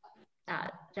 yeah,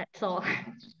 that's all.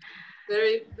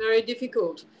 Very, very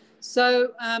difficult.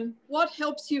 So, what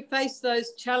helps you face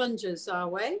those challenges, Arr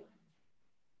Wei?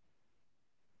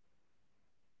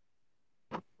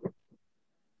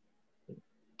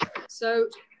 So,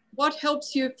 what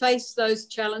helps you face those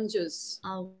challenges?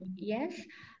 Yes.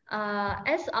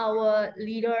 As our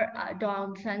leader,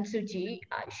 Dawn San Suu Kyi,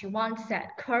 she once said,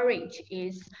 courage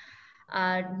is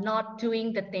not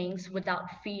doing the things without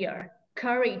fear.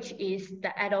 Courage is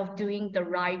the act of doing the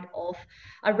right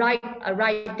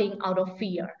thing out of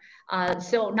fear.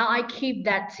 So now I keep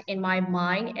that in my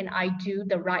mind, and I do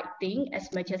the right thing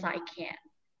as much as I can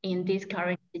in this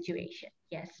current situation.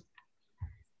 Yes.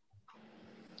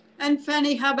 And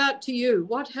Fanny, how about to you?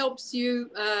 What helps you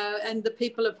and the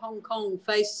people of Hong Kong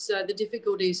face the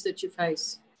difficulties that you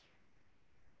face?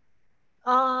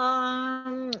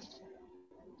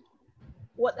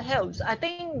 What helps? I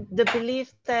think the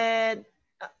belief that,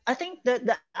 I think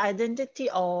the identity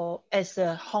of as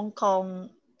a Hong Kong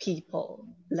people,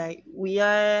 like we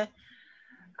are,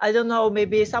 I don't know,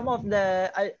 maybe some of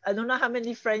the, I don't know how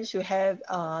many friends you have,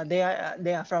 they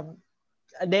are from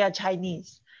they are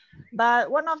Chinese. But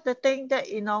one of the things that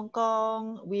in Hong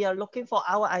Kong, we are looking for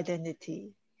our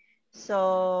identity.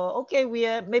 So, okay, we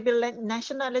are maybe like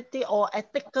nationality or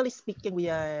ethnically speaking, we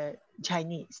are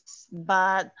Chinese.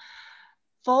 But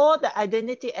for the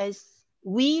identity as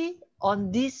we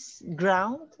on this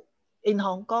ground in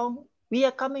Hong Kong, we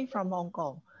are coming from Hong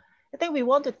Kong. I think we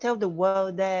want to tell the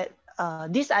world that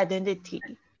this identity,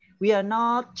 we are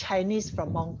not Chinese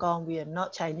from Hong Kong, we are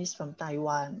not Chinese from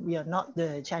Taiwan, we are not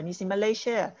the Chinese in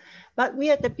Malaysia, but we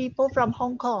are the people from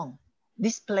Hong Kong,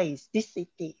 this place, this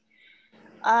city.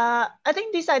 I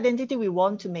think this identity we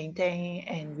want to maintain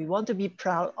and we want to be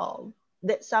proud of,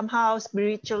 that somehow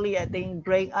spiritually, I think,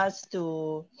 bring us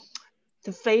to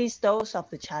face those of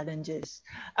the challenges.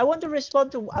 I want to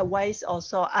respond to Arr Wei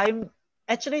also. I'm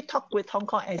actually talked with Hong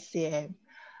Kong SCM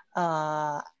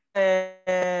after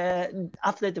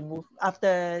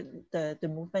the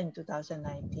movement in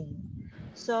 2019.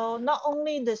 So not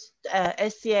only the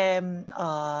SCM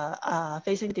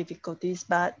facing difficulties,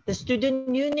 but the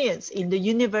student unions in the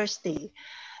university.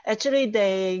 Actually,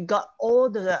 they got all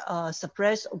the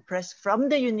oppressed from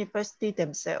the university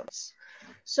themselves.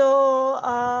 So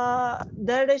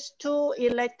there is 2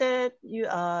 elected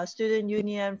student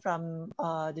union from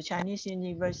the Chinese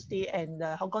university and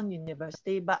the Hong Kong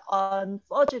University, but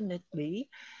unfortunately,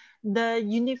 the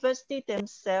university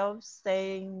themselves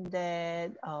saying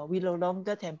that we no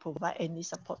longer can provide any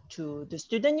support to the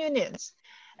student unions.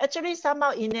 Actually,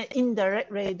 somehow in an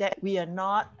indirect way that we are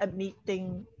not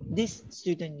admitting these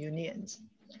student unions.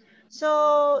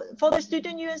 So for the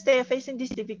student unions, they are facing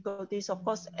these difficulties, of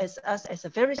course, as us as a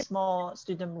very small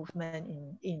student movement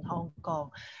in Hong Kong.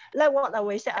 Like what I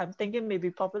always say, I'm thinking maybe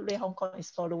probably Hong Kong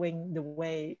is following the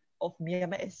way of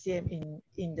Myanmar SCM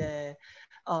in the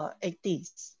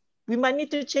 80s. We might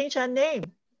need to change our name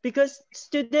because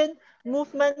student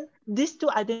movement, these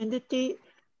 2 identity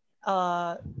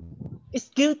is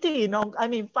guilty in Hong Kong. I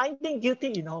mean, finding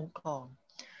guilty in Hong Kong.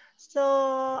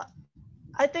 So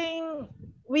I think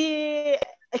we,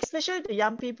 especially the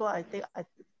young people, I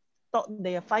thought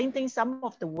they are finding some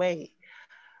of the way.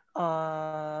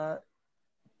 Some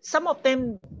of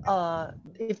them,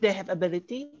 if they have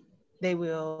ability, they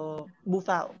will move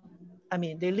out. I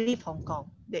mean, they leave Hong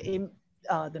Kong. They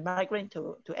migrate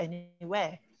to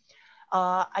anywhere.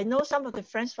 I know some of the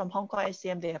friends from Hong Kong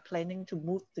SCM, they are planning to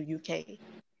move to UK.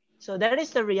 So that is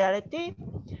the reality.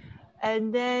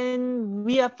 And then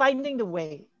we are finding the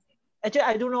way. Actually,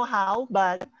 I don't know how,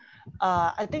 but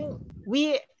I think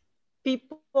we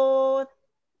people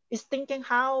is thinking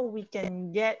how we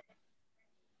can get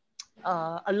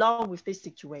along with this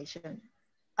situation.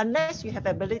 Unless you have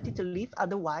ability to leave,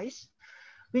 otherwise,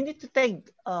 we need to think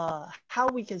how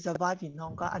we can survive in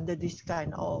Hong Kong under this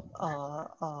kind of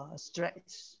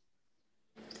stress.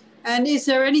 And is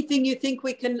there anything you think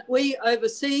we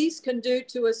overseas can do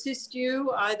to assist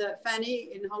you, either Fanny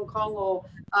in Hong Kong or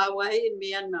Arr Wei in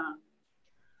Myanmar?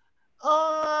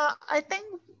 I think,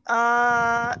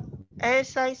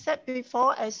 as I said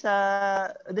before,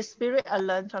 the spirit I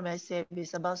learned from SCM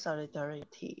is about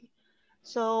solidarity.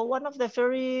 So one of the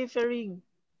very, very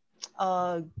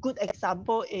good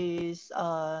example is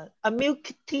a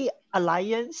milk tea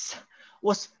alliance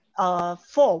was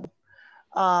formed.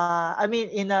 I mean,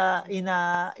 in a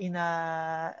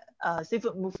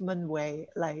seafood movement way,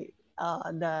 like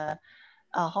the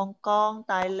Hong Kong,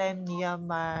 Thailand,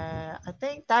 Myanmar, I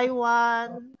think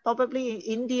Taiwan, probably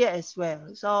India as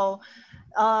well. So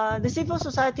the civil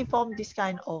society formed this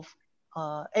kind of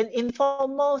an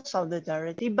informal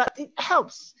solidarity, but it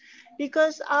helps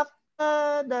because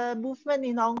after the movement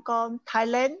in Hong Kong,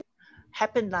 Thailand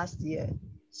happened last year.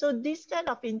 So this kind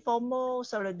of informal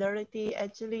solidarity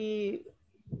actually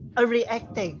are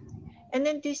reacting. And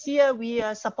then this year we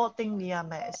are supporting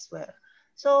Myanmar as well.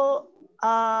 So,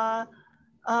 but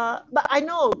I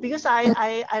know because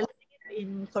I live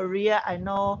in Korea, I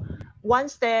know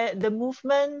once the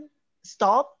movement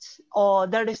stopped or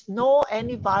there is no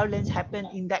any violence happen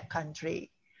in that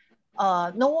country,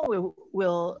 no one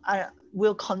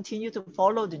will continue to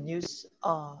follow the news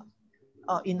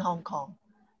in Hong Kong.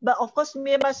 But of course,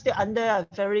 Myanmar is still under a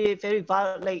very, very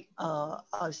violent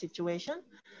situation.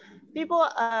 People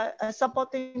are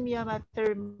supporting Myanmar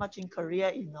very much in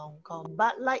Korea, in Hong Kong.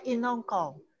 But like in Hong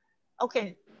Kong,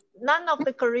 okay, none of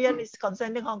the Korean is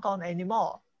concerning Hong Kong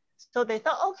anymore. So they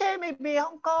thought, okay, maybe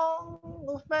Hong Kong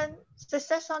movement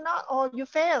success or not, or you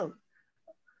fail.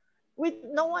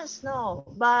 No one's know.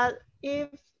 But if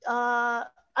I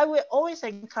will always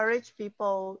encourage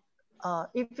people,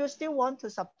 if you still want to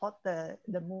support the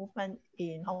movement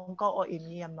in Hong Kong or in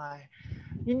Myanmar,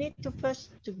 you need to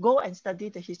first to go and study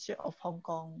the history of Hong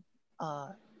Kong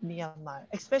Myanmar,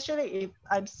 especially if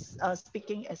I'm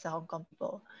speaking as a Hong Kong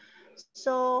people.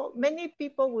 So many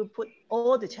people will put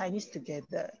all the Chinese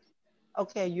together.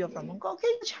 Okay, you're from Hong Kong, okay,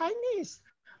 you're Chinese.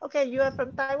 Okay, you are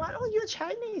from Taiwan, oh, you're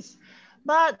Chinese.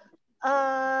 But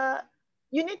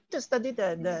you need to study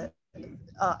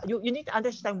you need to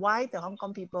understand why the Hong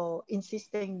Kong people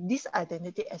insisting this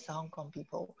identity as a Hong Kong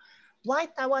people. Why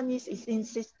Taiwanese is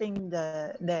insisting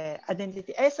the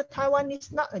identity as a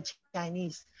Taiwanese, not a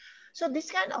Chinese. So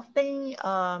this kind of thing,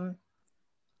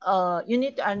 you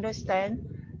need to understand,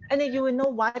 and then you will know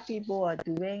why people are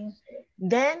doing.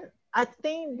 Then I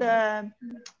think the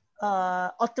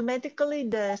automatically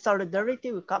the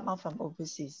solidarity will come out from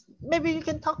overseas. Maybe you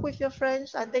can talk with your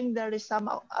friends. I think there is a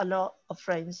lot of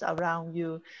friends around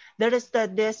you. There is the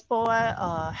diaspora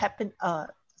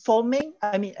forming.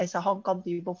 I mean, as a Hong Kong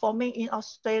people forming in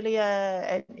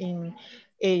Australia and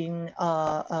in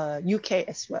UK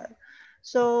as well.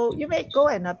 So you may go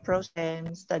and approach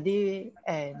them, study,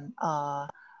 and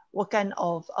what kind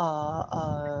of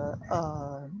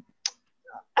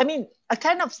I mean, a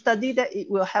kind of study that it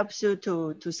will help you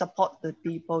to support the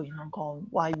people in Hong Kong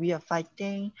while we are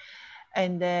fighting.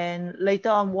 And then later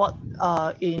on,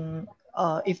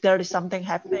 if there is something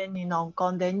happening in Hong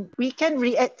Kong, then we can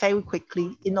react very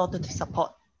quickly in order to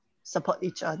support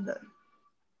each other.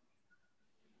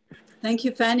 Thank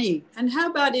you, Fanny. And how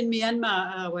about in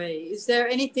Myanmar, Arr Wei? Is there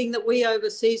anything that we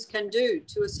overseas can do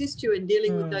to assist you in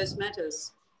dealing with those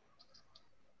matters?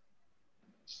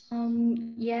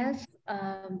 Yes,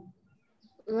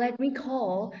 let me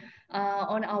call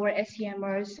on our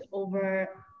SCMers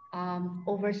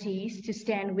overseas to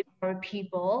stand with our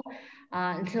people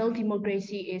until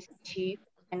democracy is achieved,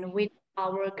 and with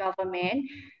our government,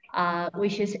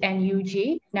 which is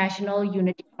NUG, National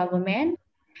Unity Government.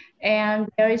 And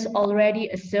there is already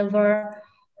a civil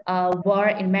war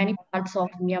in many parts of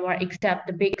Myanmar, except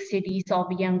the big cities of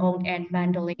Yangon and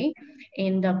Mandalay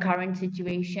in the current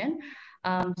situation.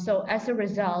 So as a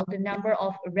result, the number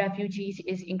of refugees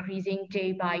is increasing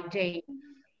day by day.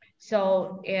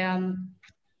 So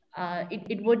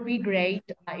it would be great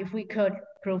if we could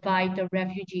provide the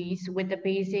refugees with the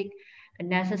basic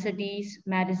necessities,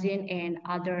 medicine, and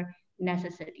other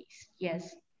necessities.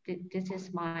 Yes, this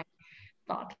is my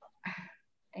thought.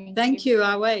 Thank you,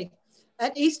 Arr Wei.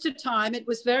 At Easter time, it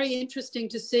was very interesting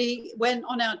to see when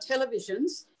on our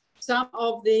televisions, some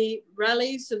of the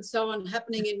rallies and so on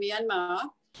happening in Myanmar,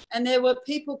 and there were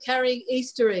people carrying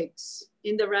Easter eggs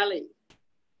in the rally.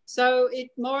 So it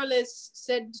more or less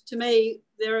said to me,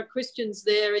 there are Christians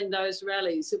there in those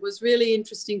rallies. It was really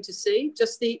interesting to see,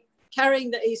 just carrying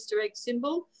the Easter egg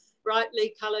symbol,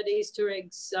 brightly coloured Easter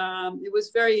eggs. It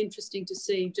was very interesting to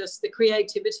see just the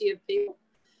creativity of people.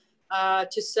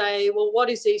 To say, well, what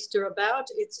is Easter about?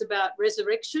 It's about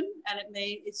resurrection, and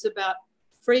it's about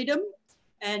freedom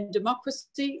and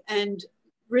democracy and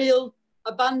real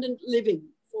abundant living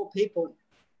for people.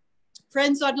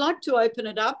 Friends, I'd like to open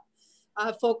it up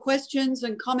for questions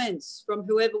and comments from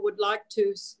whoever would like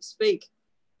to speak.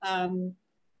 I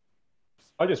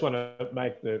just want to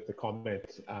make the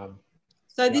comment.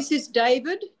 So this is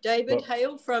David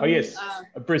Hale from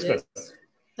Brisbane. Yes.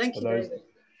 Thank you, David.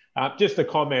 Just a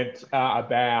comment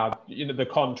about the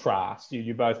contrast.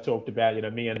 You both talked about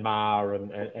Myanmar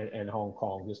and Hong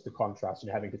Kong. Just the contrast,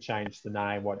 having to change the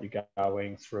name, what you're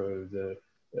going through.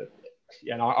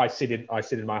 I sit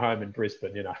in my home in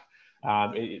Brisbane.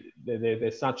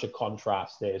 There's such a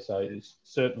contrast there. So it's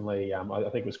certainly, I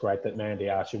think it was great that Mandy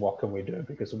asked you, what can we do?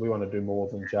 Because we want to do more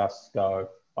than just go,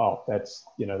 oh, that's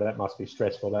that must be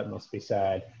stressful, that must be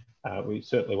sad. We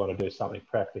certainly want to do something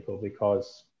practical,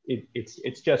 because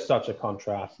it's just such a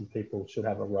contrast, and people should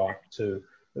have a right to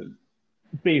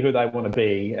be who they want to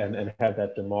be and have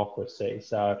that democracy.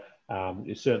 So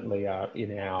you certainly are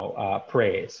in our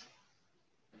prayers.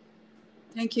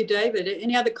 Thank you, David.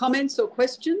 Any other comments or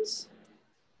questions?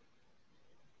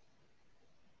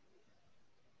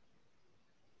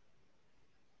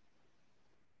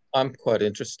 I'm quite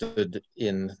interested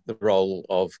in the role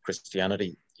of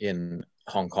Christianity in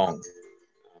Hong Kong.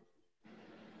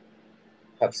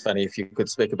 Perhaps, Fanny, if you could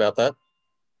speak about that.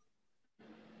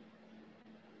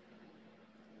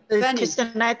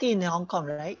 Christianity in Hong Kong,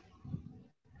 right?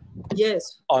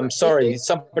 Yes. I'm sorry,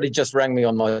 somebody just rang me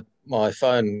on my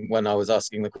phone when I was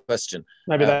asking the question.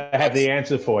 Maybe they have the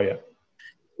answer for you.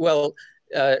 Well,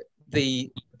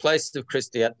 the place of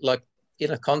Christianity, like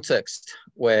in a context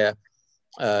where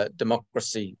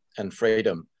democracy and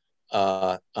freedom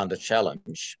are under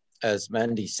challenge, as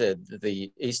Mandy said,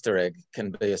 the Easter egg can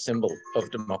be a symbol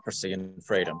of democracy and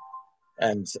freedom.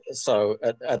 And so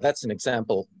that's an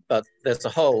example, but there's a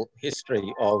whole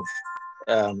history of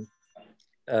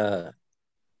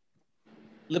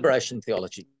liberation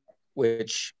theology,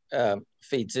 which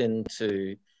feeds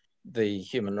into the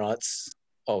human rights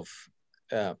of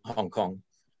Hong Kong.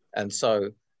 And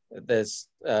so there's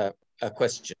a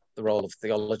question, the role of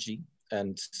theology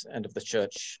and of the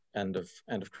church and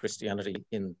of Christianity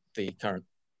in the current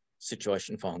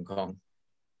situation for Hong Kong.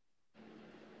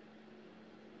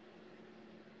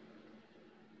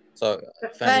 So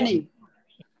Fanny,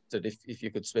 if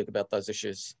you could speak about those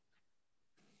issues.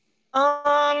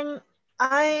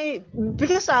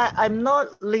 Because I'm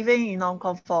not living in Hong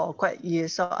Kong for quite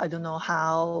years, so I don't know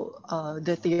how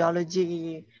the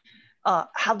theology,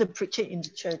 how the preaching in the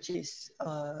church is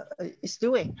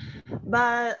doing.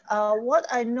 But what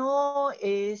I know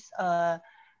is quite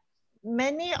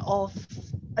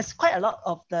a lot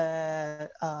of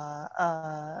the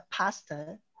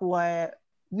pastors who are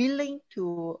willing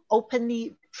to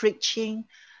openly preaching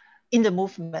in the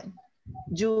movement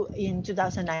in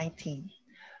 2019.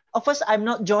 Of course, I'm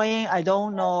not joining. I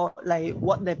don't know like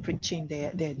what they're preaching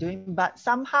they're doing, but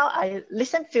somehow I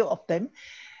listen few of them.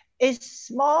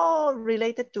 It's more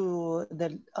related to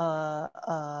the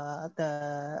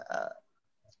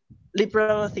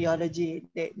liberal theology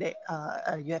that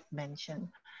you have mentioned,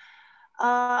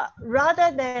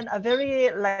 rather than a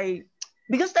very like,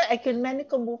 because the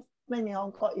ecumenical movement in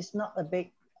Hong Kong is not a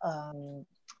big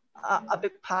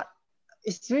part.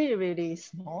 It's really, really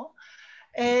small.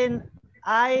 And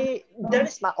that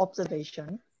is my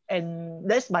observation, and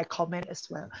that's my comment as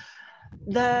well.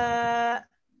 The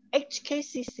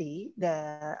HKCC,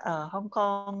 the Hong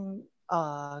Kong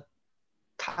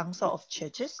Council of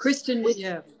Churches, Christian,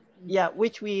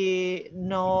 which we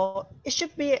know it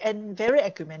should be a very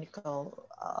ecumenical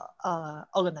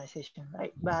organization,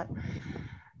 right? But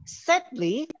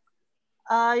sadly,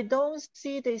 I don't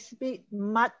see they speak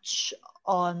much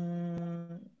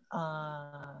on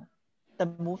the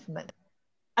movement.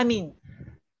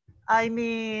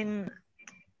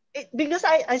 Because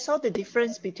I saw the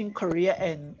difference between Korea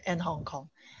and Hong Kong.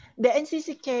 The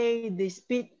NCCK, they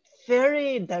speak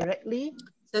very directly.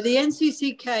 So the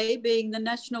NCCK being the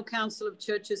National Council of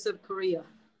Churches of Korea.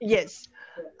 Yes.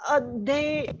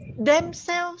 They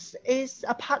themselves is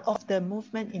a part of the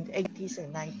movement in the 80s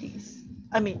and 90s.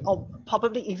 Or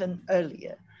probably even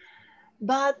earlier.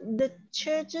 But the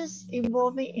churches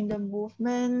involving in the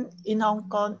movement in Hong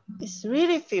Kong is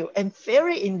really few and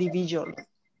very individual.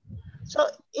 So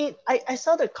I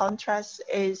saw the contrast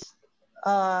is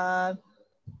the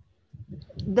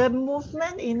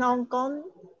movement in Hong Kong,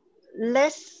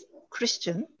 less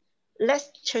Christian, less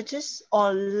churches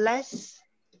or less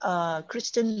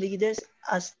Christian leaders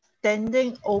are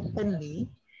standing openly,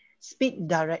 speak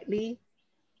directly,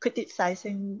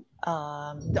 criticizing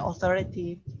the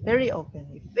authority very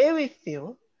openly, very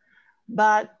few.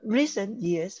 But recent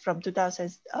years, from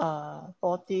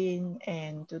 2014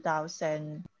 and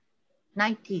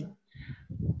 2019,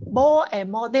 more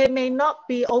and more, they may not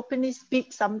be openly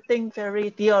speak something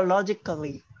very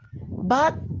theologically,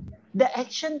 but the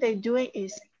action they're doing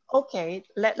is, okay,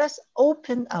 let us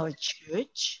open our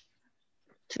church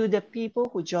to the people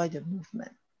who join the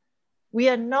movement. We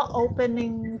are not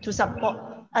opening to support.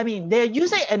 They're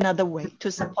using another way to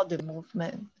support the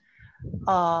movement.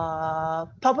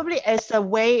 Probably as a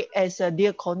way, as a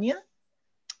diaconia.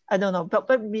 I don't know, but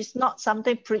it's not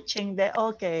something preaching that,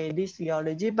 okay, this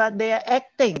theology, but they are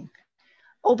acting,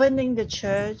 opening the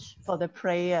church for the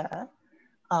prayer,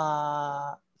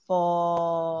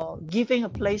 for giving a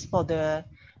place for the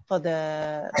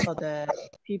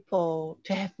people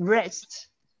to have rest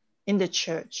in the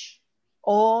church.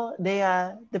 Or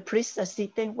the priests are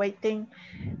sitting, waiting,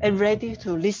 and ready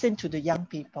to listen to the young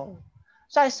people.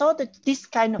 So I saw this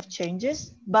kind of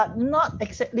changes, but not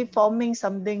exactly forming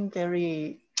something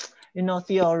very,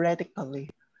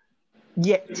 theoretically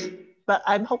yet. But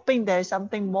I'm hoping there's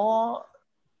something more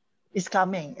is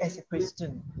coming as a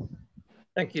Christian.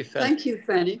 Thank you, Fanny. Thank you,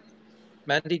 Fanny.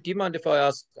 Mandy, do you mind if I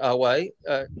ask Arr Wei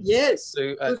yes,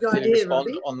 to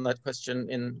respond on that question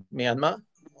in Myanmar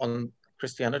on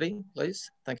Christianity,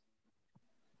 please? Thank you.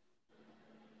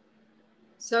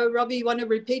 So, Robbie, you want to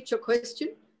repeat your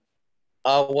question?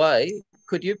 Arr Wei,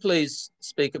 could you please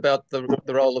speak about the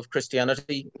role of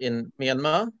Christianity in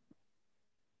Myanmar?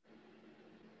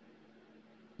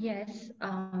 Yes.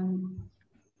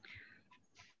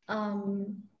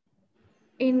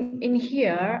 In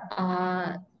here,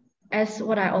 as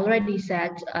what I already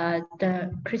said,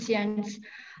 the Christians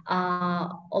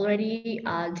already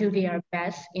do their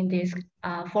best in this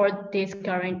for this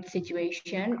current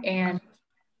situation, and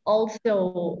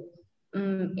also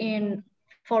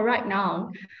for right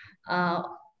now,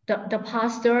 the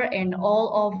pastor and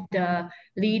all of the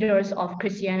leaders of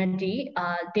Christianity,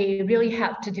 they really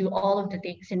have to do all of the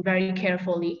things and very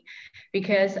carefully,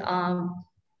 because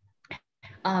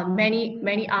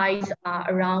many eyes are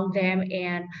around them,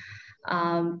 and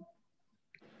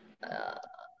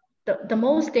the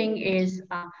most thing is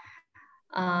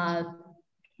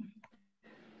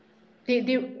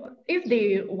if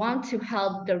they want to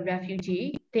help the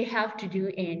refugee, they have to do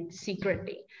it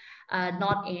secretly,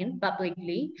 not in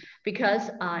publicly, because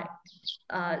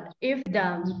if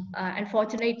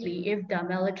unfortunately, if the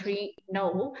military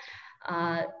know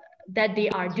that they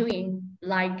are doing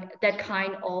like that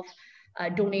kind of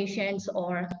donations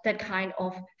or that kind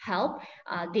of help,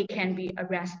 they can be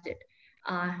arrested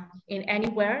in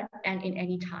anywhere and in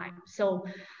any time. So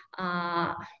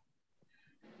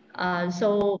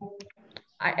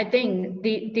I think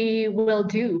they will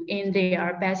do in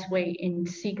their best way in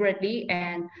secretly,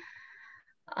 and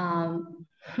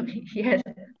yes,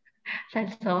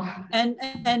 that's all. And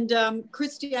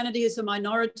Christianity is a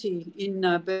minority in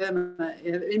Burma,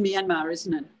 in Myanmar,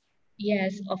 isn't it?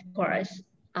 Yes, of course.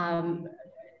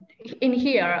 In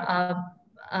here,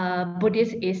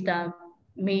 Buddhist is the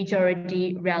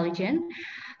majority religion.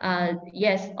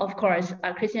 Yes, of course,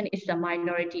 Christian is the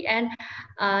minority. And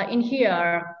in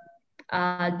here,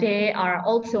 there are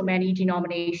also many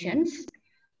denominations,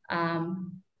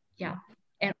 yeah,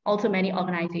 and also many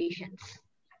organizations.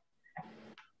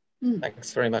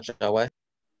 Thanks very much, Arr Wei.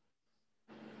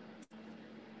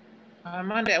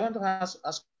 Mandy, I want to ask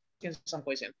some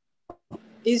question.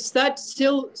 Is that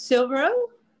still Silvero?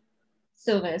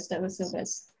 Silvers, that was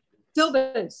Silvers.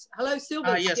 Silvers. Hello,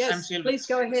 Silvers. Yes, I'm Silvers. Please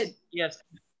go ahead. Yes.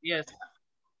 Yes,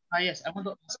 I want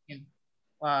to ask him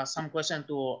some question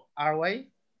to Arr Wei.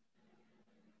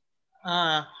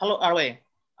 Hello, Arr Wei.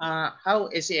 How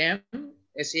SCM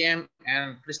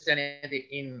and Christianity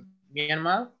in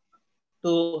Myanmar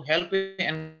to helping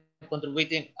and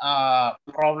contributing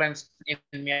problems in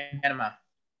Myanmar?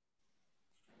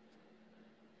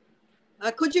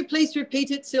 Could you please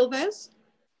repeat it, Silvers?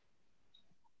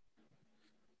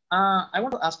 I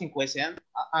want to ask a question.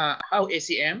 How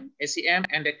SCM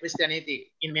and the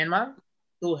Christianity in Myanmar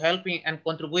to helping and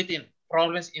contributing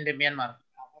problems in the Myanmar?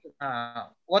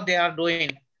 What they are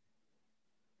doing?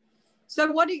 So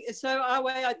Arr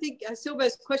Wei, I think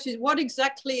Silver's question is, what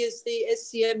exactly is the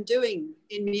SCM doing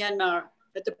in Myanmar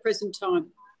at the present time?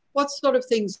 What sort of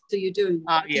things are you doing?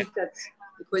 I think that's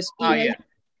the question.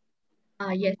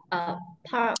 Yes,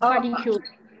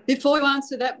 before you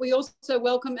answer that, we also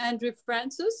welcome Andrew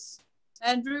Francis.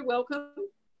 Andrew, welcome.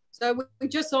 So we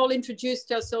just all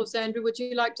introduced ourselves. Andrew, would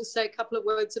you like to say a couple of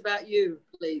words about you,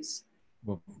 please?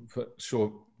 Well,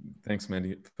 sure. Thanks,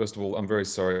 Mandy. First of all, I'm very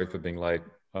sorry for being late.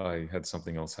 I had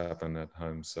something else happen at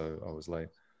home, so I was late.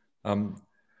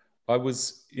 I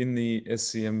was in the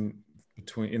SCM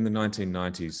in the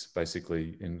 1990s,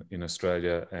 basically in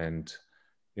Australia and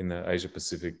in the Asia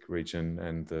Pacific region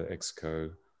and the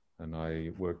EXCO, and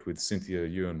I worked with Cynthia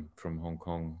Yuan from Hong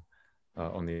Kong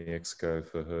on the EXCO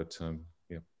for her term.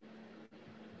 Yeah.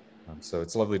 So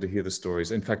it's lovely to hear the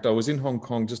stories. In fact, I was in Hong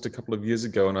Kong just a couple of years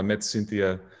ago and I met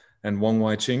Cynthia and Wong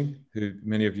Wai Ching, who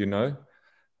many of you know.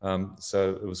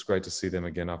 So it was great to see them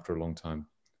again after a long time.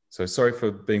 So sorry for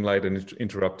being late and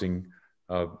interrupting.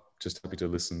 Just happy to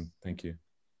listen. Thank you.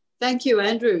 Thank you,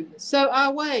 Andrew. So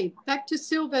Arr Wei, back to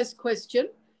Silva's question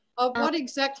of what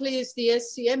exactly is the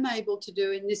SCM able to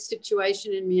do in this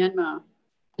situation in Myanmar?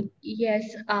 Yes,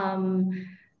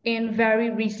 in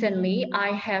very recently, I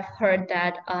have heard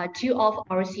that two of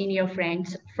our senior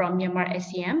friends from Myanmar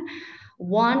SCM,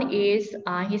 one is,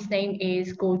 his name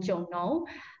is Go Jong No.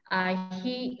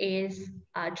 He is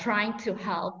trying to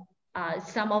help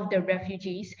some of the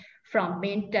refugees from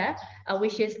Minta,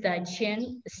 which is the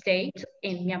Chin state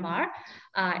in Myanmar.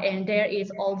 And there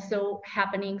is also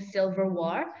happening civil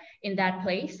war in that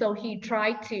place. So he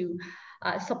tried to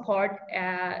support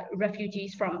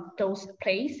refugees from those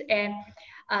places. And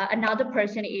another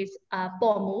person is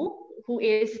Po Mu, who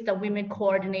is the women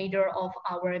coordinator of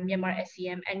our Myanmar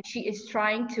SCM. And she is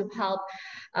trying to help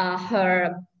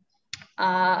her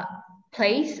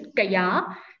place,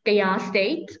 Gaya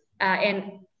state,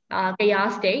 in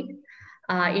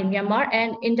Myanmar,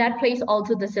 and in that place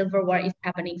also the civil war is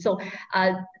happening. So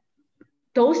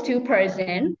those two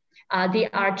persons, they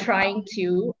are trying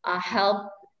to help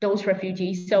those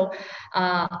refugees. So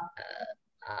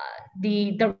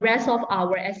the rest of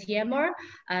our SCMer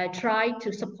try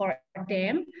to support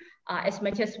them as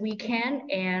much as we can.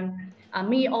 And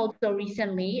me also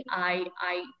recently, I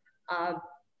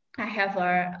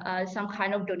have some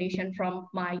kind of donation from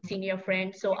my senior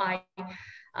friend. So I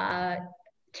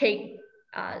take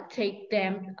take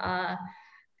them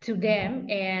to them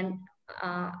and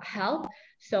help.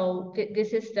 So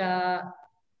this is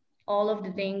all of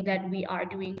the things that we are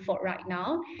doing for right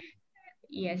now.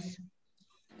 Yes.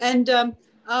 And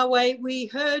Arr Wei, we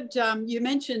heard you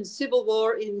mentioned civil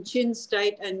war in Chin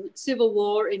State and civil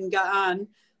war in Ga'an.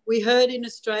 We heard in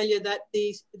Australia that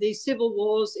the civil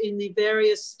wars in the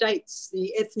various states,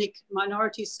 the ethnic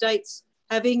minority states,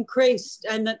 have increased,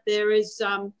 and that there is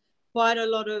quite a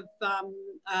lot of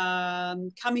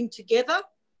coming together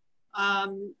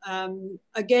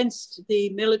against the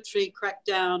military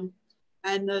crackdown,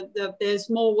 and there's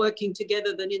more working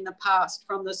together than in the past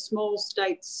from the small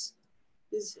states.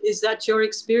 Is that your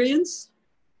experience?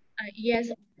 Yes,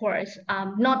 of course.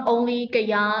 Not only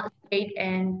Gaya State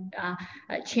and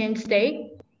Chin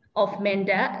State of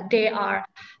Manda, there are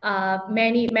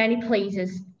many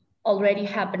places already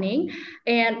happening,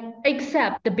 and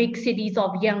except the big cities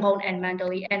of Yangon and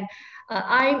Mandalay. And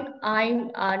I'm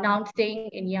now staying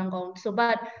in Yangon. So,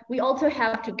 but we also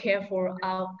have to care for.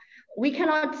 We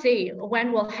cannot say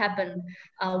when will happen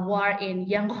war in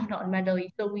Yangon or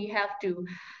Mandalay. So we have to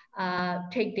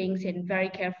take things in very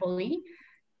carefully.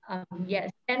 Yes,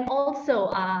 and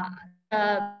also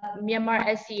Myanmar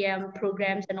SCM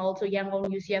programs and also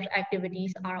Yangon UCF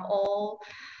activities are all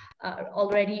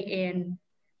already in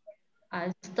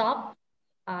stop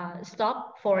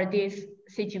for this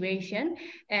situation,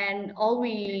 and all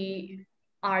we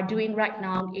are doing right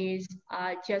now is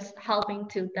just helping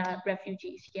to the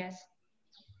refugees. Yes.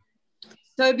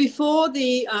 So before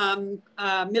the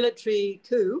military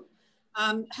coup,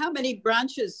 how many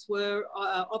branches were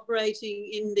operating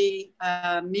in the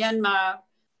Myanmar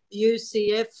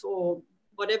UCF, or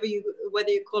whether you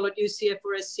call it UCF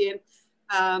or SCM?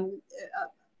 How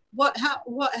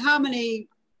many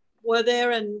were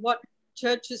there, and what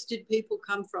churches did people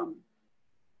come from?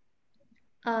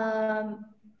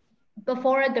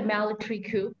 Before the military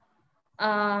coup,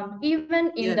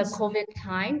 even in the COVID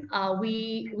time,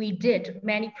 we did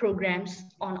many programs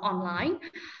online,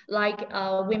 like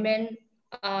women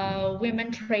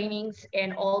trainings,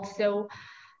 and also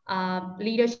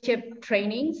leadership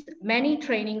trainings. Many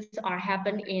trainings are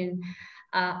happening in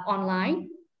online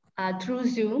through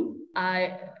Zoom,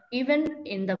 even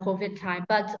in the COVID time.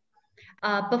 But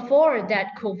before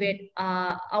that COVID,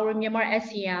 our Myanmar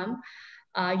SCM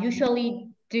usually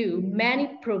do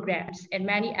many programs and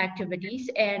many activities,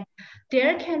 and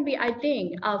there can be, I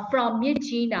think, from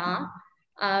Myitkyina,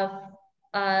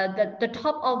 the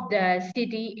top of the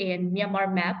city in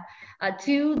Myanmar map,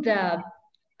 to the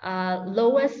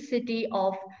lowest city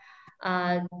of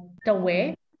the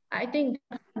Wei. I think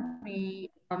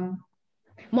we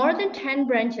more than 10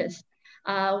 branches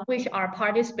which are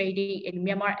participating in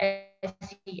Myanmar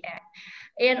SCM,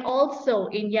 and also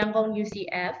in Yangon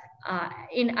UCF.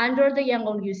 Under the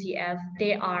Yangon UCF,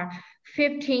 there are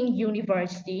 15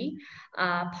 universities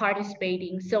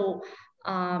participating. So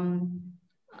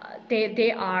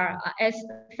they are, as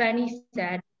Fanny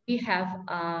said, we have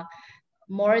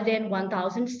more than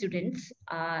 1,000 students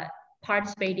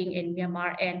participating in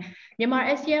Myanmar, and Myanmar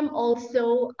SCM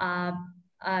also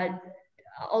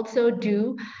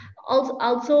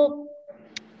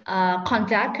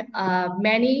conduct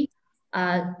many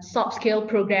soft skill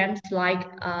programs, like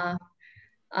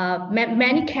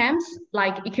many camps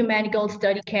like ecumenical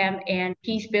study camp and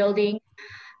peace building,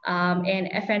 and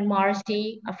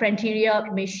FNMRC, a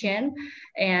Frontier Mission,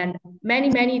 and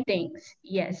many things.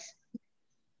 Yes.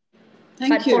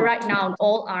 But for right now,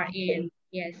 all are in.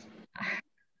 Yes.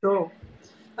 Sure.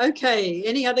 Okay.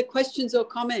 Any other questions or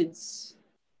comments?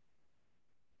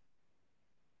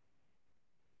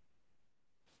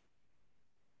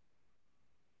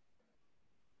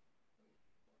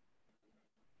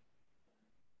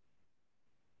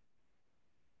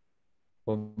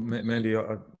 Well, Mandy,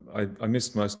 I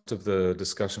missed most of the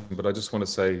discussion, but I just want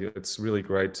to say it's really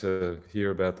great to hear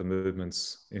about the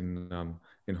movements in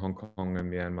Hong Kong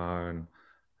and Myanmar, and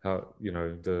how, you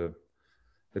know,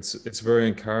 it's very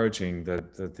encouraging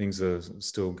that things are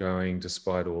still going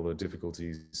despite all the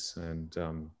difficulties, and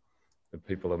that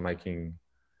people are making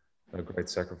great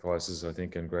sacrifices, I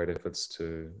think, and great efforts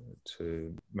to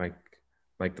make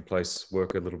the place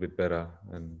work a little bit better.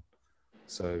 And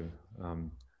so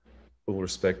full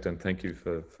respect and thank you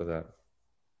for that.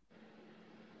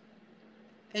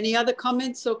 Any other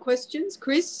comments or questions?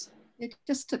 Chris? Yeah,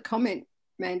 just a comment,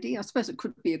 Mandy. I suppose it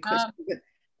could be a question, but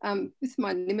with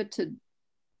my limited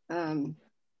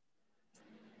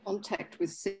contact with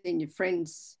senior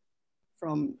friends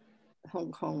from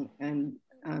Hong Kong and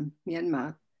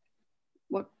Myanmar,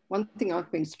 one thing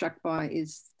I've been struck by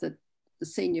is that the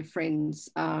senior friends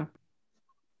are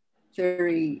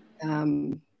very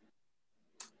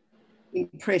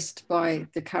impressed by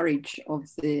the courage of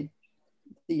the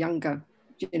younger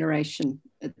generation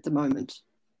at the moment.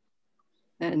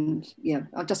 And yeah,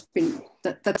 I've just been,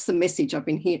 that's the message I've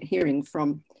been hearing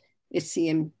from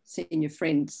SCM senior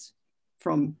friends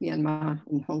from Myanmar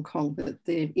and Hong Kong, that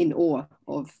they're in awe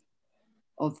of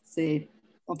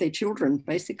their children,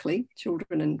 basically,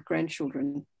 children and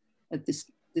grandchildren at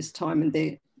this time, and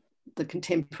the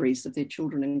contemporaries of their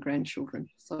children and grandchildren.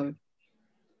 So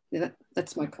yeah,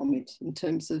 that's my comment in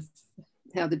terms of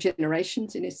how the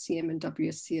generations in SCM and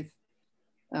WSCF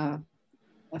are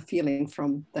feeling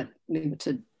from that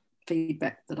limited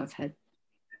feedback that I've had.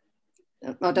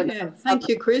 I don't know. Thank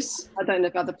you, Chris. I don't know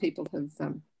if other people have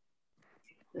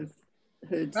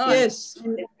heard. Yes.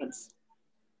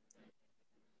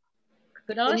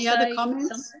 Could I Any say other comments?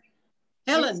 something?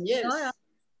 Helen, yes.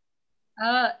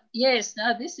 Yes,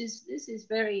 no, this is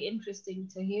very interesting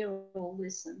to hear all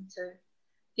this and to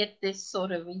get this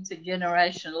sort of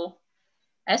intergenerational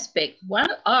aspect.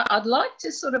 I'd like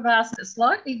to sort of ask a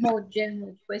slightly more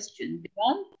general question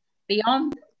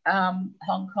beyond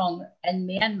Hong Kong and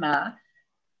Myanmar.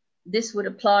 This would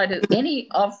apply to any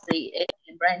of the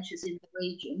Asian branches in the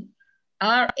region.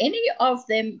 Are any of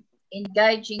them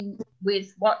engaging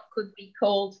with what could be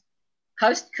called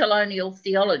post-colonial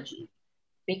theology?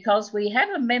 Because we have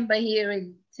a member here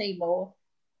in Timor,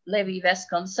 Levi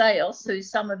Vasconcelos, who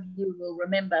some of you will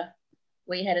remember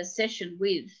we had a session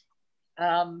with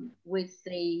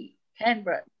the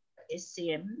Canberra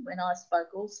SCM when I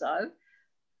spoke also.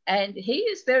 And he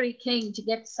is very keen to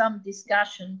get some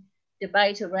discussion,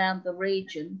 debate around the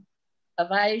region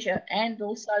of Asia and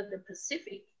also the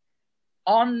Pacific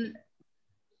on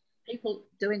people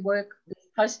doing work with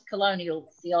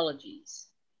post-colonial theologies.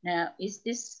 Now, is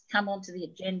this come onto the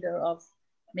agenda of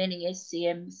many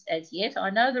SCMs as yet? I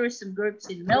know there are some groups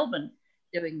in Melbourne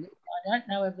doing this. I don't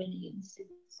know of any in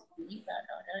Sydney, but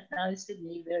I don't know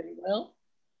Sydney very well.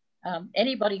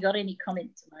 Anybody got any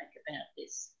comment to make about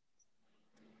this?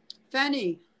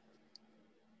 Fanny,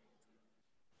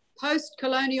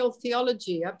 post-colonial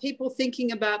theology, are people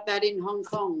thinking about that in Hong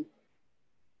Kong?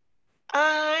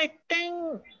 I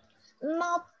think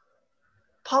not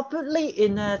probably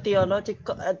in a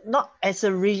theological, not as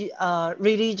a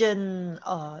religion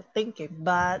thinking,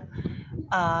 but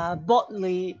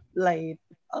broadly like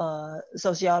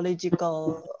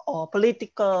sociological or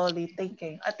politically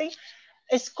thinking. I think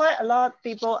it's quite a lot of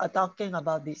people are talking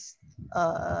about this.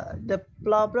 The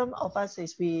problem of us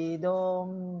is we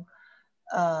don't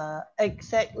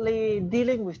exactly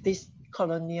dealing with this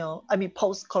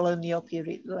post-colonial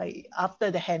period, like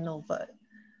after the handover.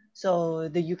 So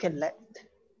the UK left,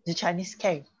 the Chinese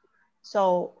came.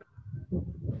 So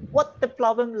what the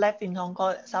problem left in Hong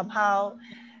Kong somehow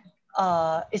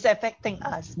is affecting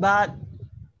us. But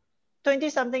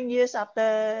 20-something years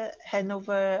after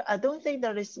handover, I don't think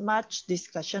there is much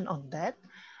discussion on that.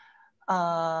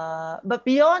 But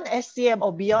beyond SCM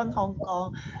or beyond Hong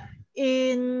Kong,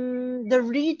 in the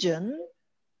region,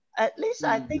 at least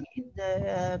I think in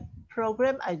the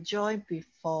program I joined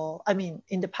before, I mean,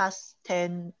 in the past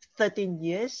 10, 13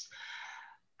 years,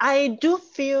 I do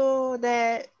feel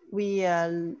that we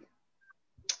are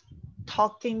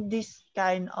talking this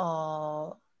kind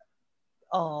of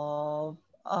how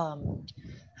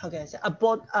can I say,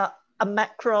 about a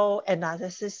macro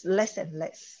analysis less and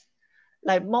less,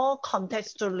 like more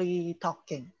contextually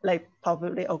talking, like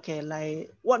probably, okay,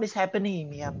 like what is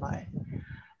happening in Myanmar?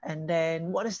 And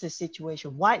then what is the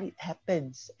situation, why it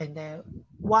happens, and then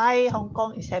why Hong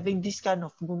Kong is having this kind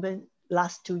of movement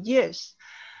last 2 years.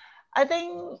 I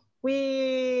think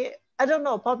I don't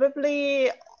know, probably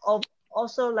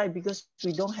also like because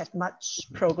we don't have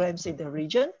much programs in the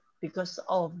region because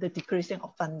of the decreasing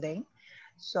of funding.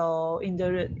 So in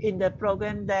the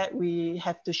program that we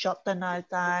have to shorten our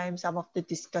time, some of the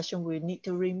discussion we need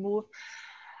to remove.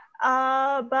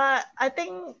 But I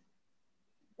think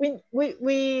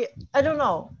we I don't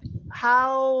know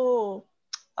how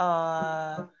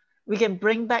we can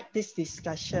bring back this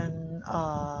discussion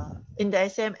in the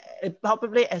SM,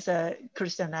 probably as a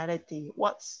Christianity.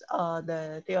 What's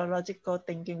the theological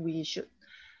thinking we should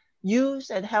use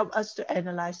and help us to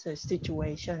analyze the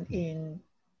situation in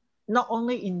not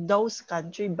only in those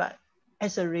countries, but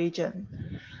as a region.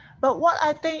 But what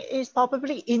I think is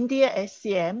probably India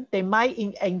SCM, they might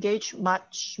engage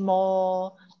much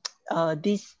more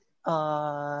this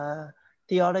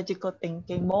theological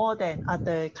thinking more than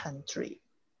other countries.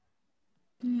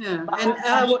 Yeah, but and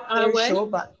Arr Wei, sure,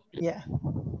 but yeah.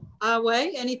 Arr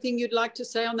Wei, anything you'd like to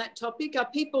say on that topic? Are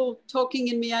people talking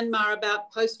in Myanmar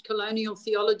about post-colonial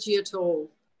theology at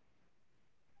all?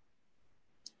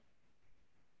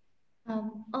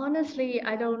 Honestly,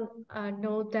 I don't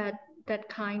know that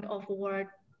kind of word.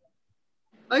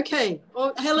 Okay.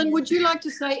 Well, Helen, would you like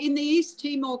to say, in the East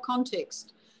Timor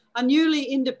context, a newly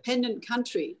independent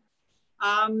country,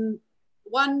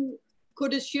 one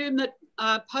could assume that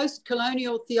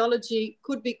post-colonial theology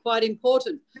could be quite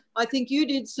important. I think you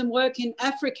did some work in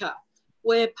Africa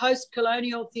where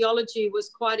post-colonial theology was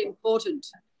quite important.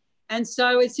 And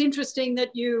so it's interesting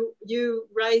that you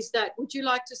raised that. Would you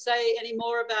like to say any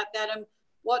more about that and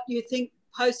what you think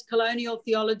post-colonial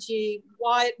theology,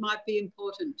 why it might be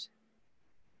important?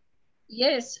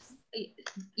 Yes.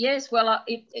 Well,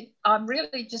 I'm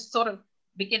really just sort of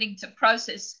beginning to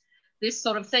process this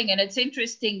sort of thing. And it's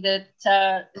interesting that,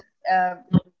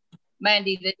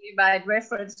 Mandy, that you made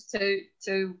reference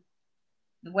to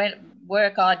the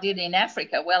work I did in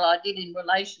Africa. Well, I did in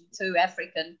relation to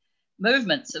African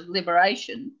movements of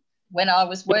liberation when I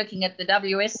was working at the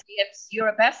WSCF's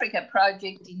Europe-Africa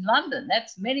project in London.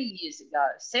 That's many years ago,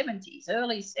 70s,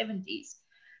 early 70s.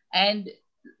 And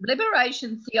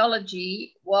liberation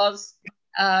theology was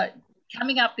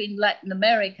coming up in Latin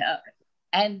America.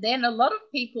 And then a lot of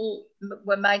people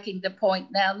were making the point,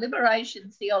 now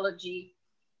liberation theology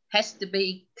has to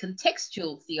be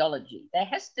contextual theology. There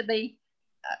has to be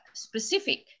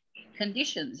specific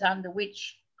conditions under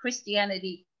which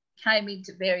Christianity came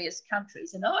into various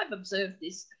countries. And I've observed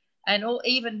this, and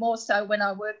even more so when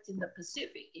I worked in the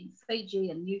Pacific, in Fiji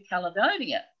and New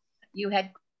Caledonia. You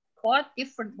had quite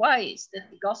different ways that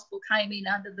the gospel came in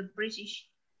under the British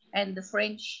and the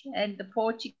French and the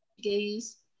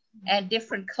Portuguese, and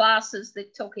different classes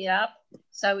that took it up.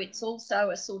 So it's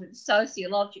also a sort of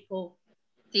sociological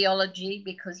theology,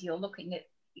 because you're looking at,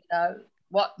 you know,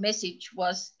 what message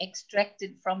was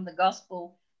extracted from the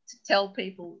gospel to tell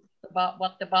people about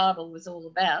what the Bible was all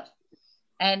about.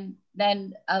 And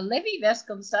then Levi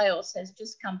Vasconcelos has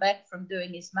just come back from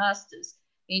doing his master's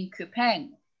in Kupang,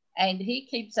 and he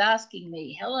keeps asking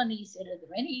me, Helen, he said, are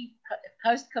there any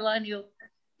post-colonial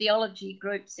theology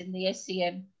groups in the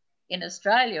SCM in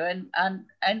Australia?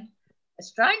 And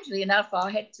strangely enough,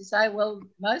 I had to say, well,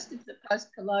 most of the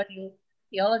post-colonial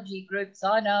theology groups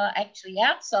I know are actually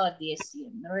outside the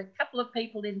SCM. There are a couple of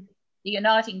people in the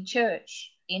Uniting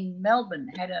Church in Melbourne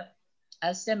had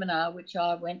a seminar which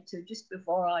I went to just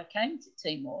before I came to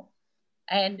Timor.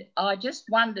 And I just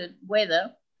wondered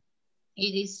whether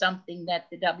it is something that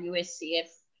the WSCF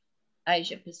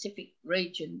Asia Pacific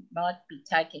region might be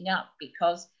taking up,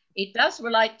 because it does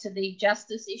relate to the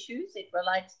justice issues. It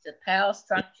relates to power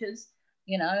structures.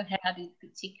 You know, how did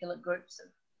particular groups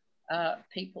of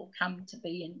people come to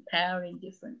be in power in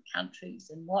different countries,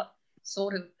 and what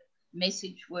sort of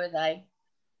message were they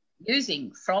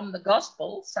using from the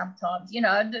gospel sometimes, you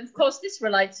know? And of course this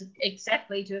relates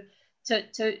exactly to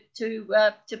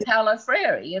Paulo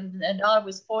Freire, and I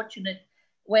was fortunate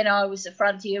when I was a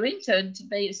frontier intern to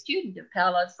be a student of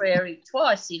Paulo Freire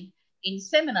twice in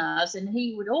seminars, and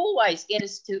he would always get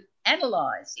us to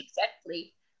analyse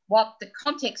exactly what the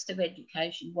context of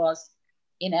education was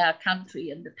in our country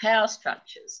and the power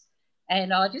structures.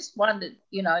 And I just wondered,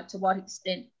 you know, to what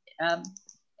extent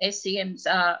SCMs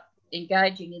are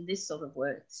engaging in this sort of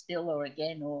work still, or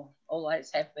again, or always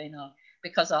have been,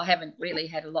 because I haven't really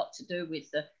had a lot to do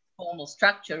with the formal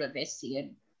structure of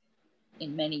SCM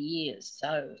in many years.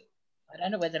 So I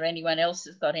don't know whether anyone else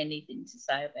has got anything to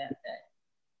say about that.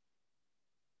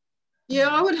 Yeah,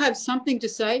 I would have something to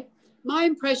say. My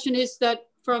impression is that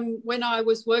from when I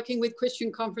was working with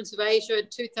Christian Conference of Asia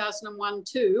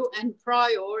 2001-2 and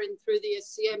prior and through the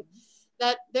SCM,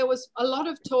 that there was a lot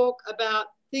of talk about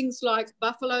things like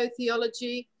buffalo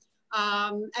theology,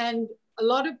 and a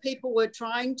lot of people were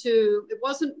trying to, it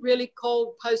wasn't really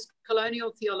called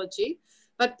post-colonial theology,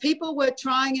 but people were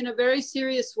trying in a very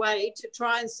serious way to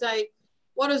try and say,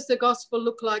 what does the gospel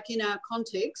look like in our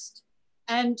context,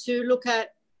 and to look at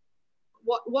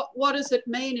what does it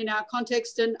mean in our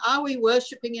context, and are we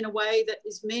worshipping in a way that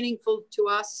is meaningful to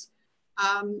us?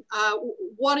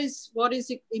 What is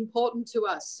important to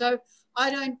us? So I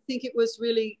don't think it was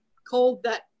really called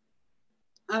that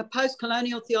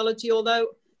post-colonial theology, although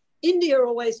India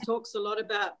always talks a lot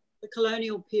about the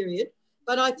colonial period,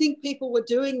 but I think people were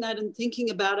doing that and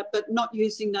thinking about it, but not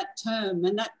using that term,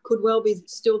 and that could well be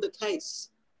still the case.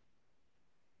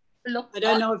 Look, I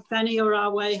don't know if Fanny or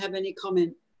Arr Wei have any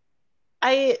comment.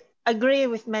 I agree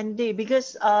with Mandy,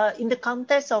 because in the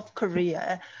context of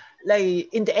Korea,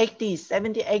 like in the 80s,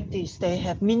 70s, 80s, they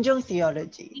have Minjung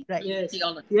theology, right? Yes,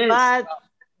 theology. Yes.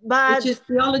 But which is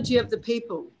theology of the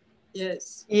people.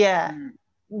 Yes. Yeah,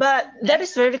 but that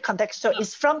is very contextual.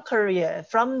 It's from Korea,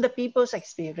 from the people's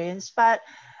experience. But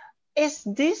is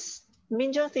this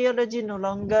Minjung theology no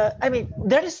longer, I mean,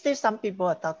 there is still some people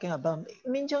are talking about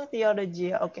Minjung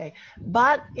theology, okay.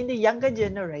 But in the younger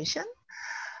generation,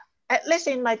 at least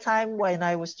in my time when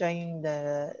I was joining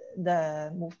the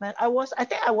movement, I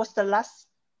think I was the last,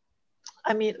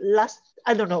 I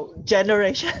don't know,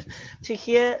 generation to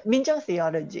hear Minjung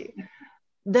theology.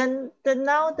 Then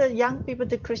now the young people,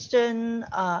 the Christian,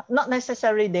 not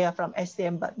necessarily they are from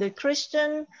SCM, but the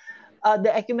Christian,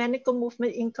 the ecumenical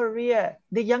movement in Korea,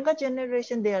 the younger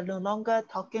generation, they are no longer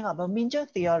talking about Minjung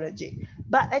theology,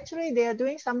 but actually they are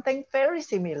doing something very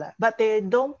similar, but they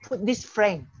don't put this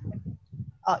frame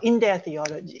in their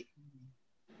theology.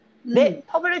 They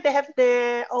have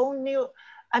their own new,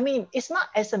 I mean, it's not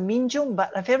as a Minjung,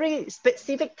 but a very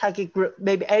specific target group,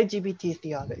 maybe LGBT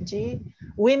theology,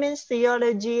 women's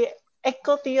theology,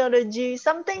 eco-theology,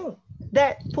 something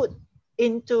that put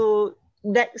into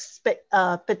that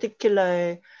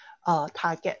particular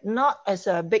target, not as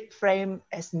a big frame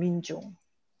as Minjung.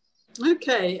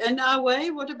 Okay, and Arr Wei,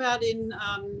 what about in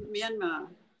Myanmar?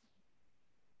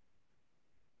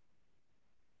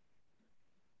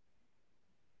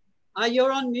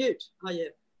 You're on mute, are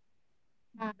you?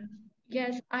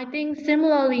 Yes, I think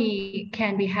similarly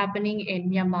can be happening in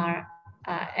Myanmar,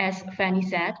 as Fanny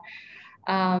said.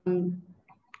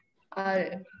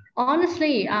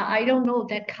 Honestly, I don't know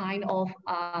that kind of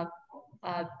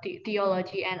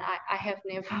theology, and I have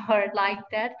never heard like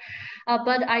that.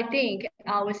 But I think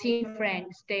our senior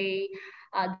friends, they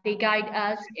guide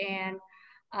us, and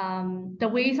the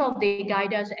ways of they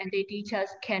guide us and they teach us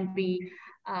can be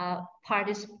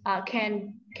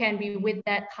can be with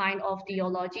that kind of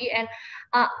theology. And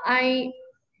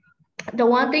the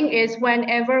one thing is,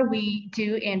 whenever we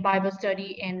do in Bible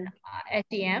study in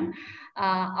SCM,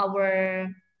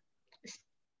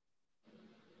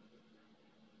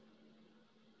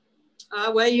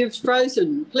 where you've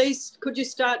frozen. Please, could you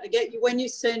start again when you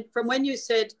said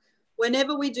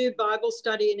whenever we do Bible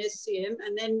study in SCM,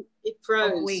 and then it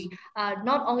froze.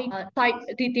 Not only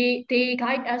they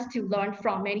guide us to learn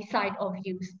from many side of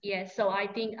views. Yes, so I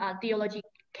think theology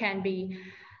can be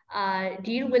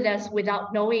deal with us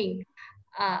without knowing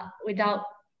without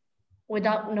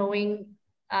knowing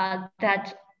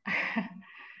that.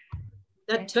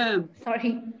 That term.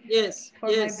 Sorry. Yes. For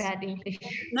my bad English.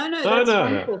 No, that's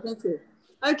wonderful. No. Thank you.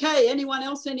 Okay. Anyone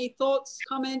else? Any thoughts,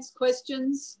 comments,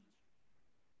 questions?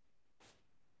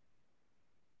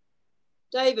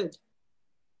 David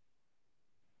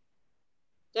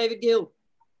Gill.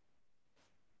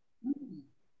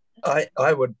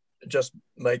 I would just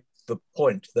make the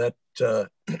point that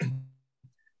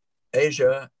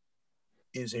Asia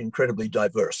is incredibly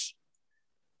diverse.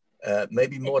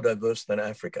 Maybe more diverse than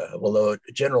Africa, although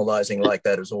generalizing like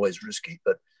that is always risky.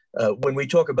 But when we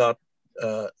talk about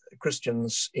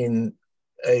Christians in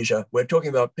Asia, we're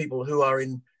talking about people who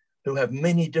have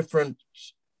many different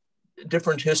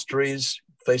histories,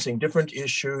 facing different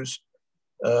issues.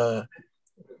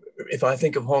 If I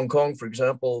think of Hong Kong, for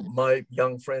example, my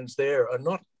young friends there are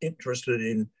not interested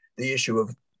in the issue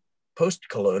of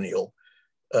post-colonial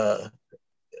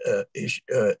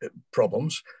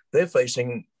problems. They're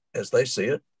facing, as they see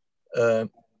it,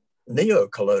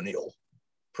 neo-colonial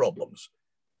problems.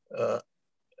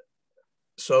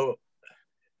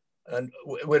 And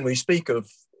when we speak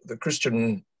of the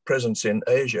Christian presence in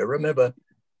Asia, remember,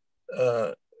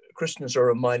 Christians are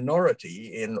a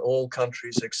minority in all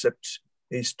countries except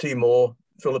East Timor,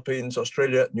 Philippines,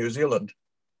 Australia, New Zealand.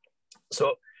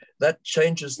 So that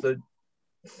changes the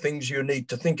things you need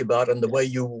to think about and the way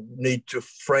you need to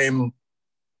frame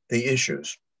the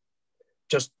issues.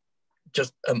 Just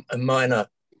a minor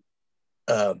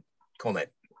comment.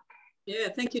 Yeah,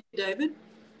 thank you, David.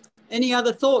 Any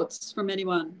other thoughts from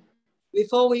anyone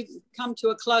before we come to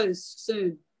a close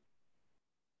soon?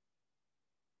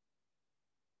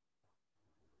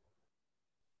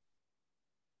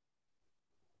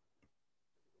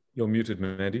 You're muted,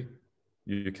 Mandy.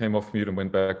 You came off mute and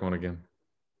went back on again.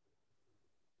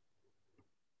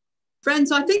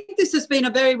 Friends, I think this has been a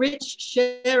very rich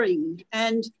sharing,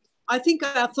 and I think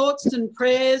our thoughts and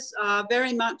prayers are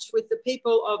very much with the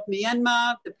people of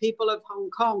Myanmar, the people of Hong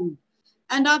Kong,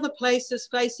 and other places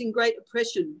facing great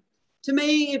oppression. To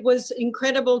me, it was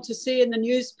incredible to see in the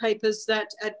newspapers that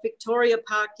at Victoria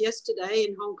Park yesterday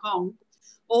in Hong Kong,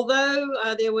 although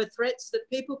there were threats that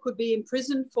people could be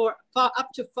imprisoned for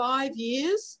up to 5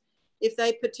 years if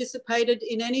they participated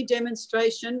in any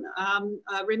demonstration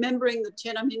remembering the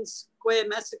Tiananmen Square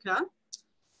massacre,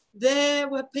 there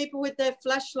were people with their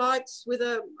flashlights with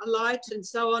a light and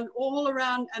so on all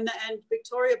around, and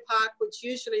Victoria Park, which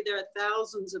usually there are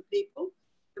thousands of people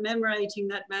commemorating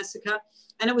that massacre,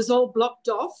 and it was all blocked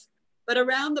off. But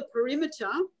around the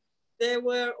perimeter, there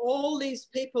were all these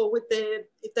people with their,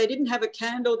 if they didn't have a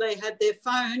candle, they had their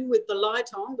phone with the light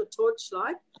on, the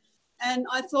torchlight. And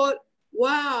I thought,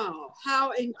 wow,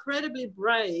 how incredibly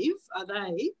brave are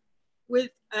they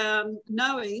with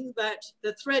knowing that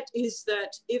the threat is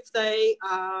that if they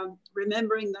are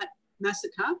remembering that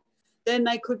massacre, then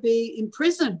they could be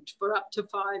imprisoned for up to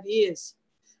 5 years.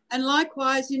 And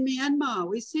likewise in Myanmar,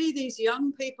 we see these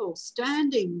young people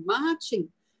standing, marching,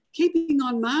 keeping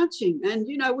on marching. And,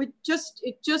 you know, it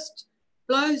just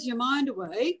blows your mind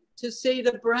away to see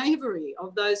the bravery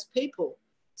of those people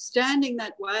standing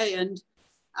that way. And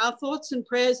our thoughts and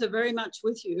prayers are very much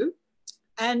with you.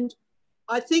 And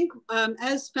I think,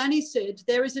 as Fanny said,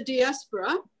 there is a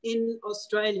diaspora in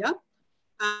Australia.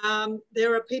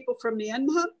 There are people from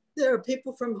Myanmar, there are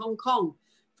people from Hong Kong.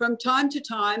 From time to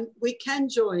time, we can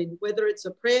join, whether it's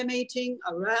a prayer meeting,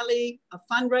 a rally, a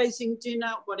fundraising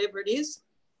dinner, whatever it is.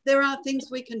 There are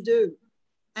things we can do.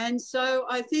 And so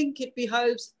I think it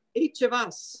behoves each of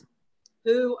us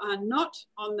who are not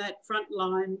on that front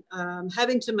line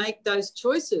having to make those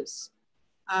choices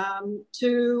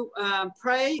to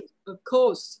pray, of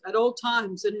course, at all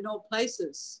times and in all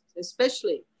places,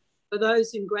 especially for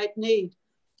those in great need.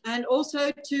 And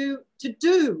also to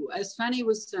do, as Fanny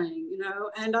was saying, you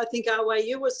know, and I think Arr Wei,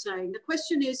 you were saying, the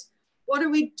question is, what are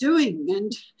we doing?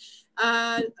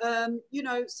 And, you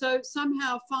know, so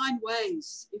somehow find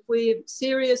ways. If we're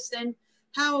serious, then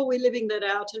how are we living that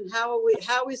out, and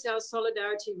how is our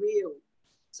solidarity real?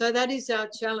 So that is our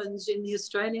challenge in the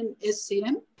Australian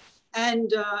SCM and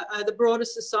the broader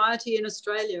society in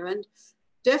Australia. And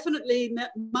definitely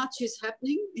much is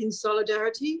happening in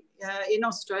solidarity in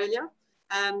Australia.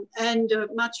 And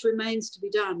much remains to be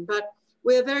done. But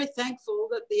we're very thankful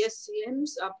that the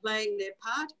SCMs are playing their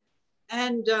part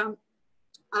and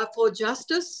are for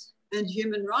justice and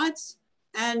human rights.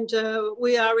 And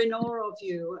we are in awe of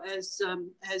you, as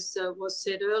was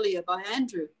said earlier by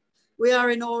Andrew. We are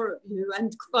in awe of you,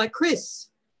 and by Chris,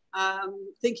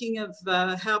 thinking of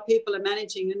how people are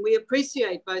managing. And we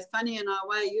appreciate both Fanny and Arr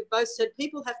Wei. You both said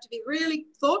people have to be really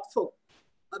thoughtful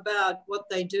about what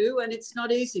they do, and it's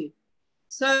not easy.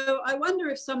 So I wonder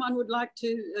if someone would like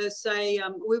to say,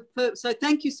 so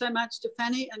thank you so much to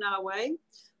Fanny and Arr Wei.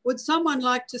 Would someone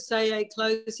like to say a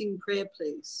closing prayer,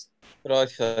 please? Could I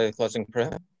say a closing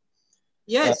prayer?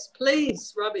 Yes,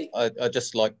 please, Robbie. I'd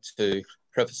just like to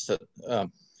preface it.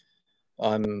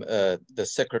 I'm the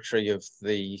secretary of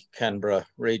the Canberra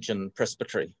Region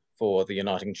Presbytery for the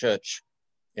Uniting Church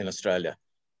in Australia.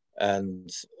 And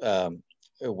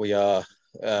we are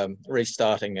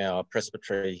restarting our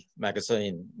Presbytery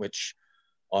magazine, which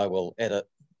I will edit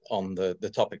on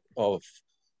the topic of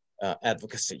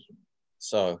advocacy.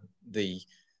 So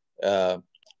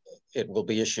it will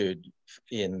be issued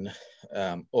in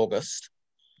August,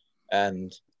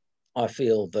 and I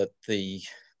feel that the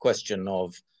question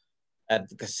of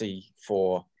advocacy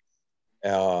for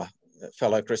our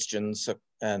fellow Christians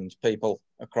and people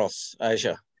across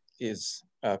Asia is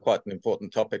quite an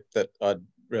important topic that I'd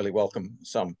really welcome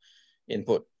some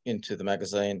input into the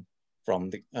magazine from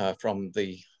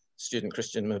the Student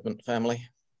Christian Movement family.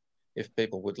 If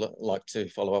people would like to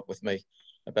follow up with me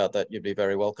about that, you'd be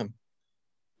very welcome.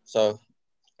 So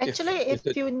actually, if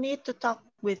you need to talk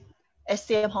with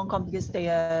SCM Hong Kong, because they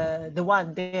are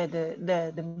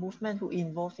the movement who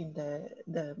involved in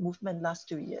the movement last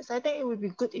 2 years, I think it would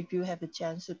be good if you have a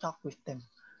chance to talk with them.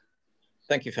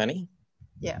 Thank you, Fanny.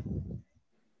 Yeah.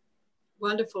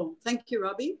 Wonderful. Thank you,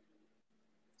 Robbie.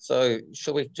 So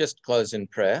shall we just close in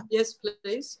prayer? Yes,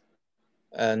 please.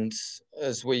 And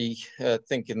as we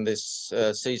think in this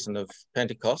season of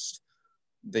Pentecost,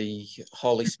 the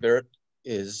Holy Spirit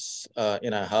is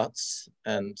in our hearts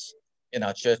and in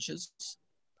our churches.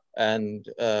 And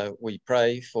we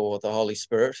pray for the Holy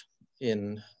Spirit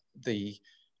in the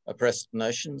oppressed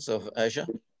nations of Asia.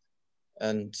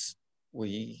 And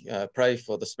we pray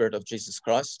for the Spirit of Jesus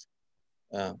Christ.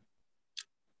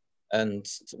 And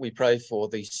we pray for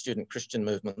the student Christian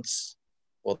movements,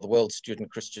 or the World Student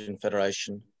Christian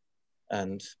Federation,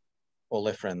 and all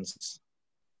their friends.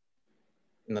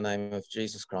 In the name of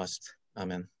Jesus Christ,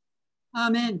 amen.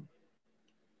 Amen.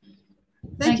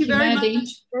 Thank you very Mandy.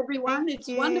 much, everyone. It's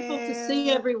wonderful to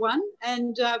see everyone.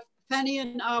 And Fanny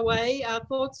and Arr Wei, our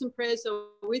thoughts and prayers are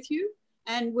with you.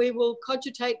 And we will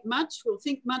cogitate much. We'll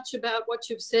think much about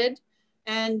what you've said.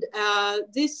 And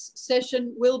this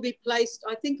session will be placed,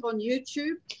 I think, on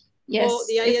YouTube. Yes, or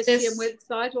the ASCM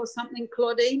website or something.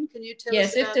 Claudine, can you tell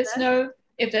us about that?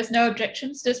 If there's no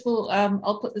objections, this will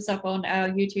I'll put this up on our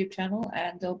YouTube channel,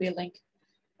 and there'll be a link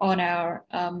on our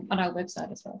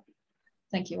website as well.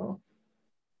 Thank you all.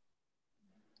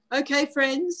 Okay,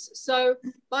 friends. So,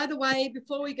 by the way,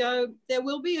 before we go, there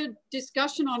will be a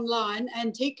discussion online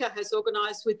Antika has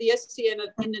organised with the SCM of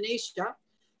Indonesia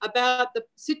about the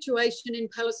situation in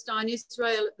Palestine,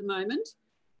 Israel at the moment.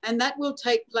 And that will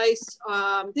take place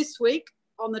this week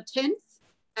on the 10th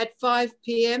at 5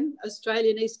 p.m.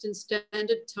 Australian Eastern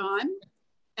Standard Time.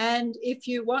 And if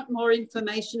you want more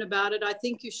information about it, I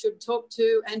think you should talk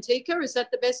to Antika. Is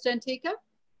that the best, Antika?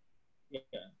 Yeah.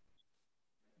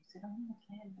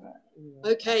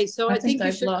 Okay, so I think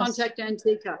you should contact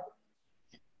Antika.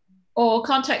 Or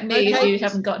contact me if you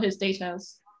haven't got his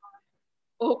details.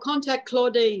 Or contact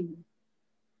Claudine.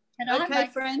 Okay,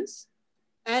 friends.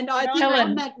 And I think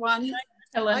on that one,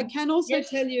 I can also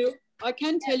tell you,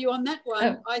 on that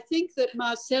one, I think that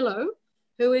Marcelo,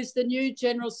 who is the new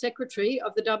General Secretary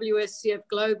of the WSCF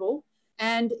Global,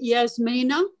 and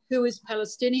Yasmina, who is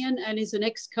Palestinian and is an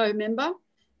ex-co-member,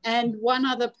 and one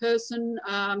other person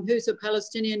who's a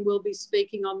Palestinian will be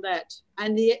speaking on that.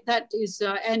 And that is,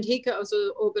 Antika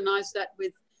also organised that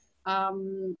with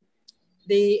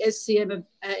the SCM of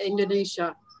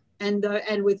Indonesia and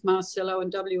with Marcelo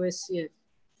and WSCF.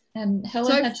 And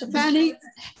Helen had something. Fanny,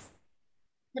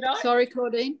 sorry,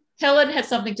 Claudine. Helen had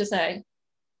something to say.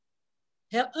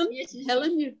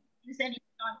 Helen, you.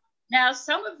 Now,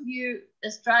 some of you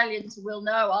Australians will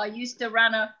know I used to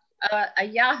run a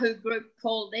Yahoo group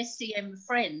called SCM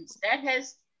Friends. That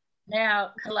has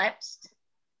now collapsed,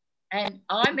 and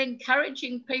I'm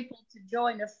encouraging people to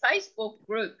join a Facebook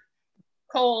group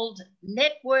called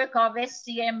Network of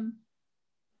SCM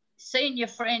Senior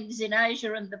Friends in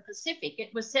Asia and the Pacific.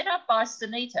 It was set up by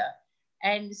Sunita,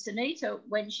 and Sunita,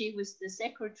 when she was the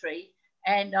secretary,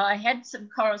 and I had some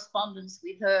correspondence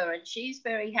with her, and she's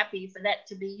very happy for that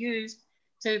to be used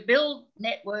to build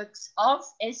networks of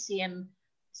SCM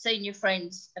senior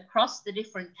friends across the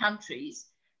different countries.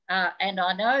 And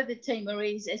I know the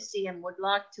Timorese SCM would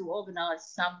like to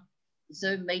organise some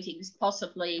Zoom meetings,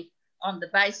 possibly on the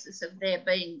basis of there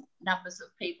being numbers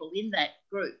of people in that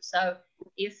group. So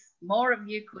if more of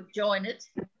you could join it,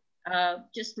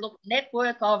 just look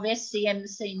Network of SCM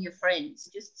Senior Friends.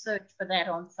 Just search for that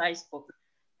on Facebook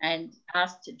and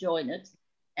ask to join it.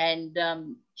 And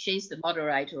she's the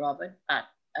moderator of it. But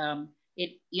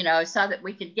it, you know, so that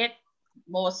we could get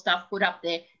more stuff put up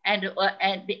there, and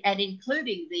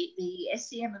including the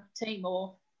SCM of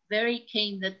Timor, very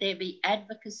keen that there be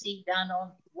advocacy done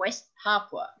on West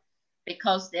Papua,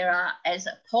 because there are as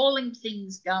appalling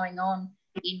things going on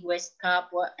in West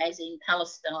Papua as in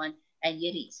Palestine, and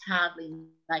yet it's hardly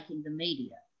making the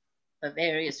media for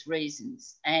various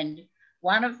reasons. And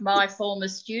one of my former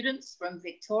students from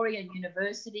Victoria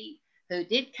University, who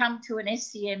did come to an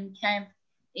SCM camp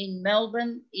in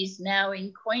Melbourne, is now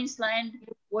in Queensland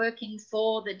working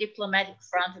for the diplomatic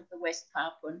front of the West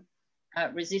Papuan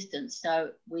resistance.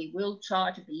 So we will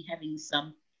try to be having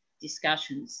some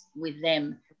discussions with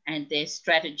them and their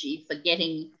strategy for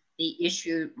getting the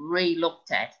issue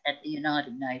re-looked at the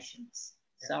United Nations.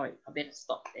 Sorry, I better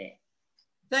stop there.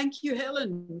 Thank you,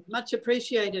 Helen. Much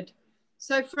appreciated.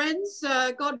 So friends,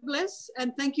 God bless,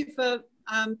 and thank you for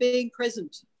being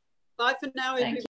present. Bye for now, everyone.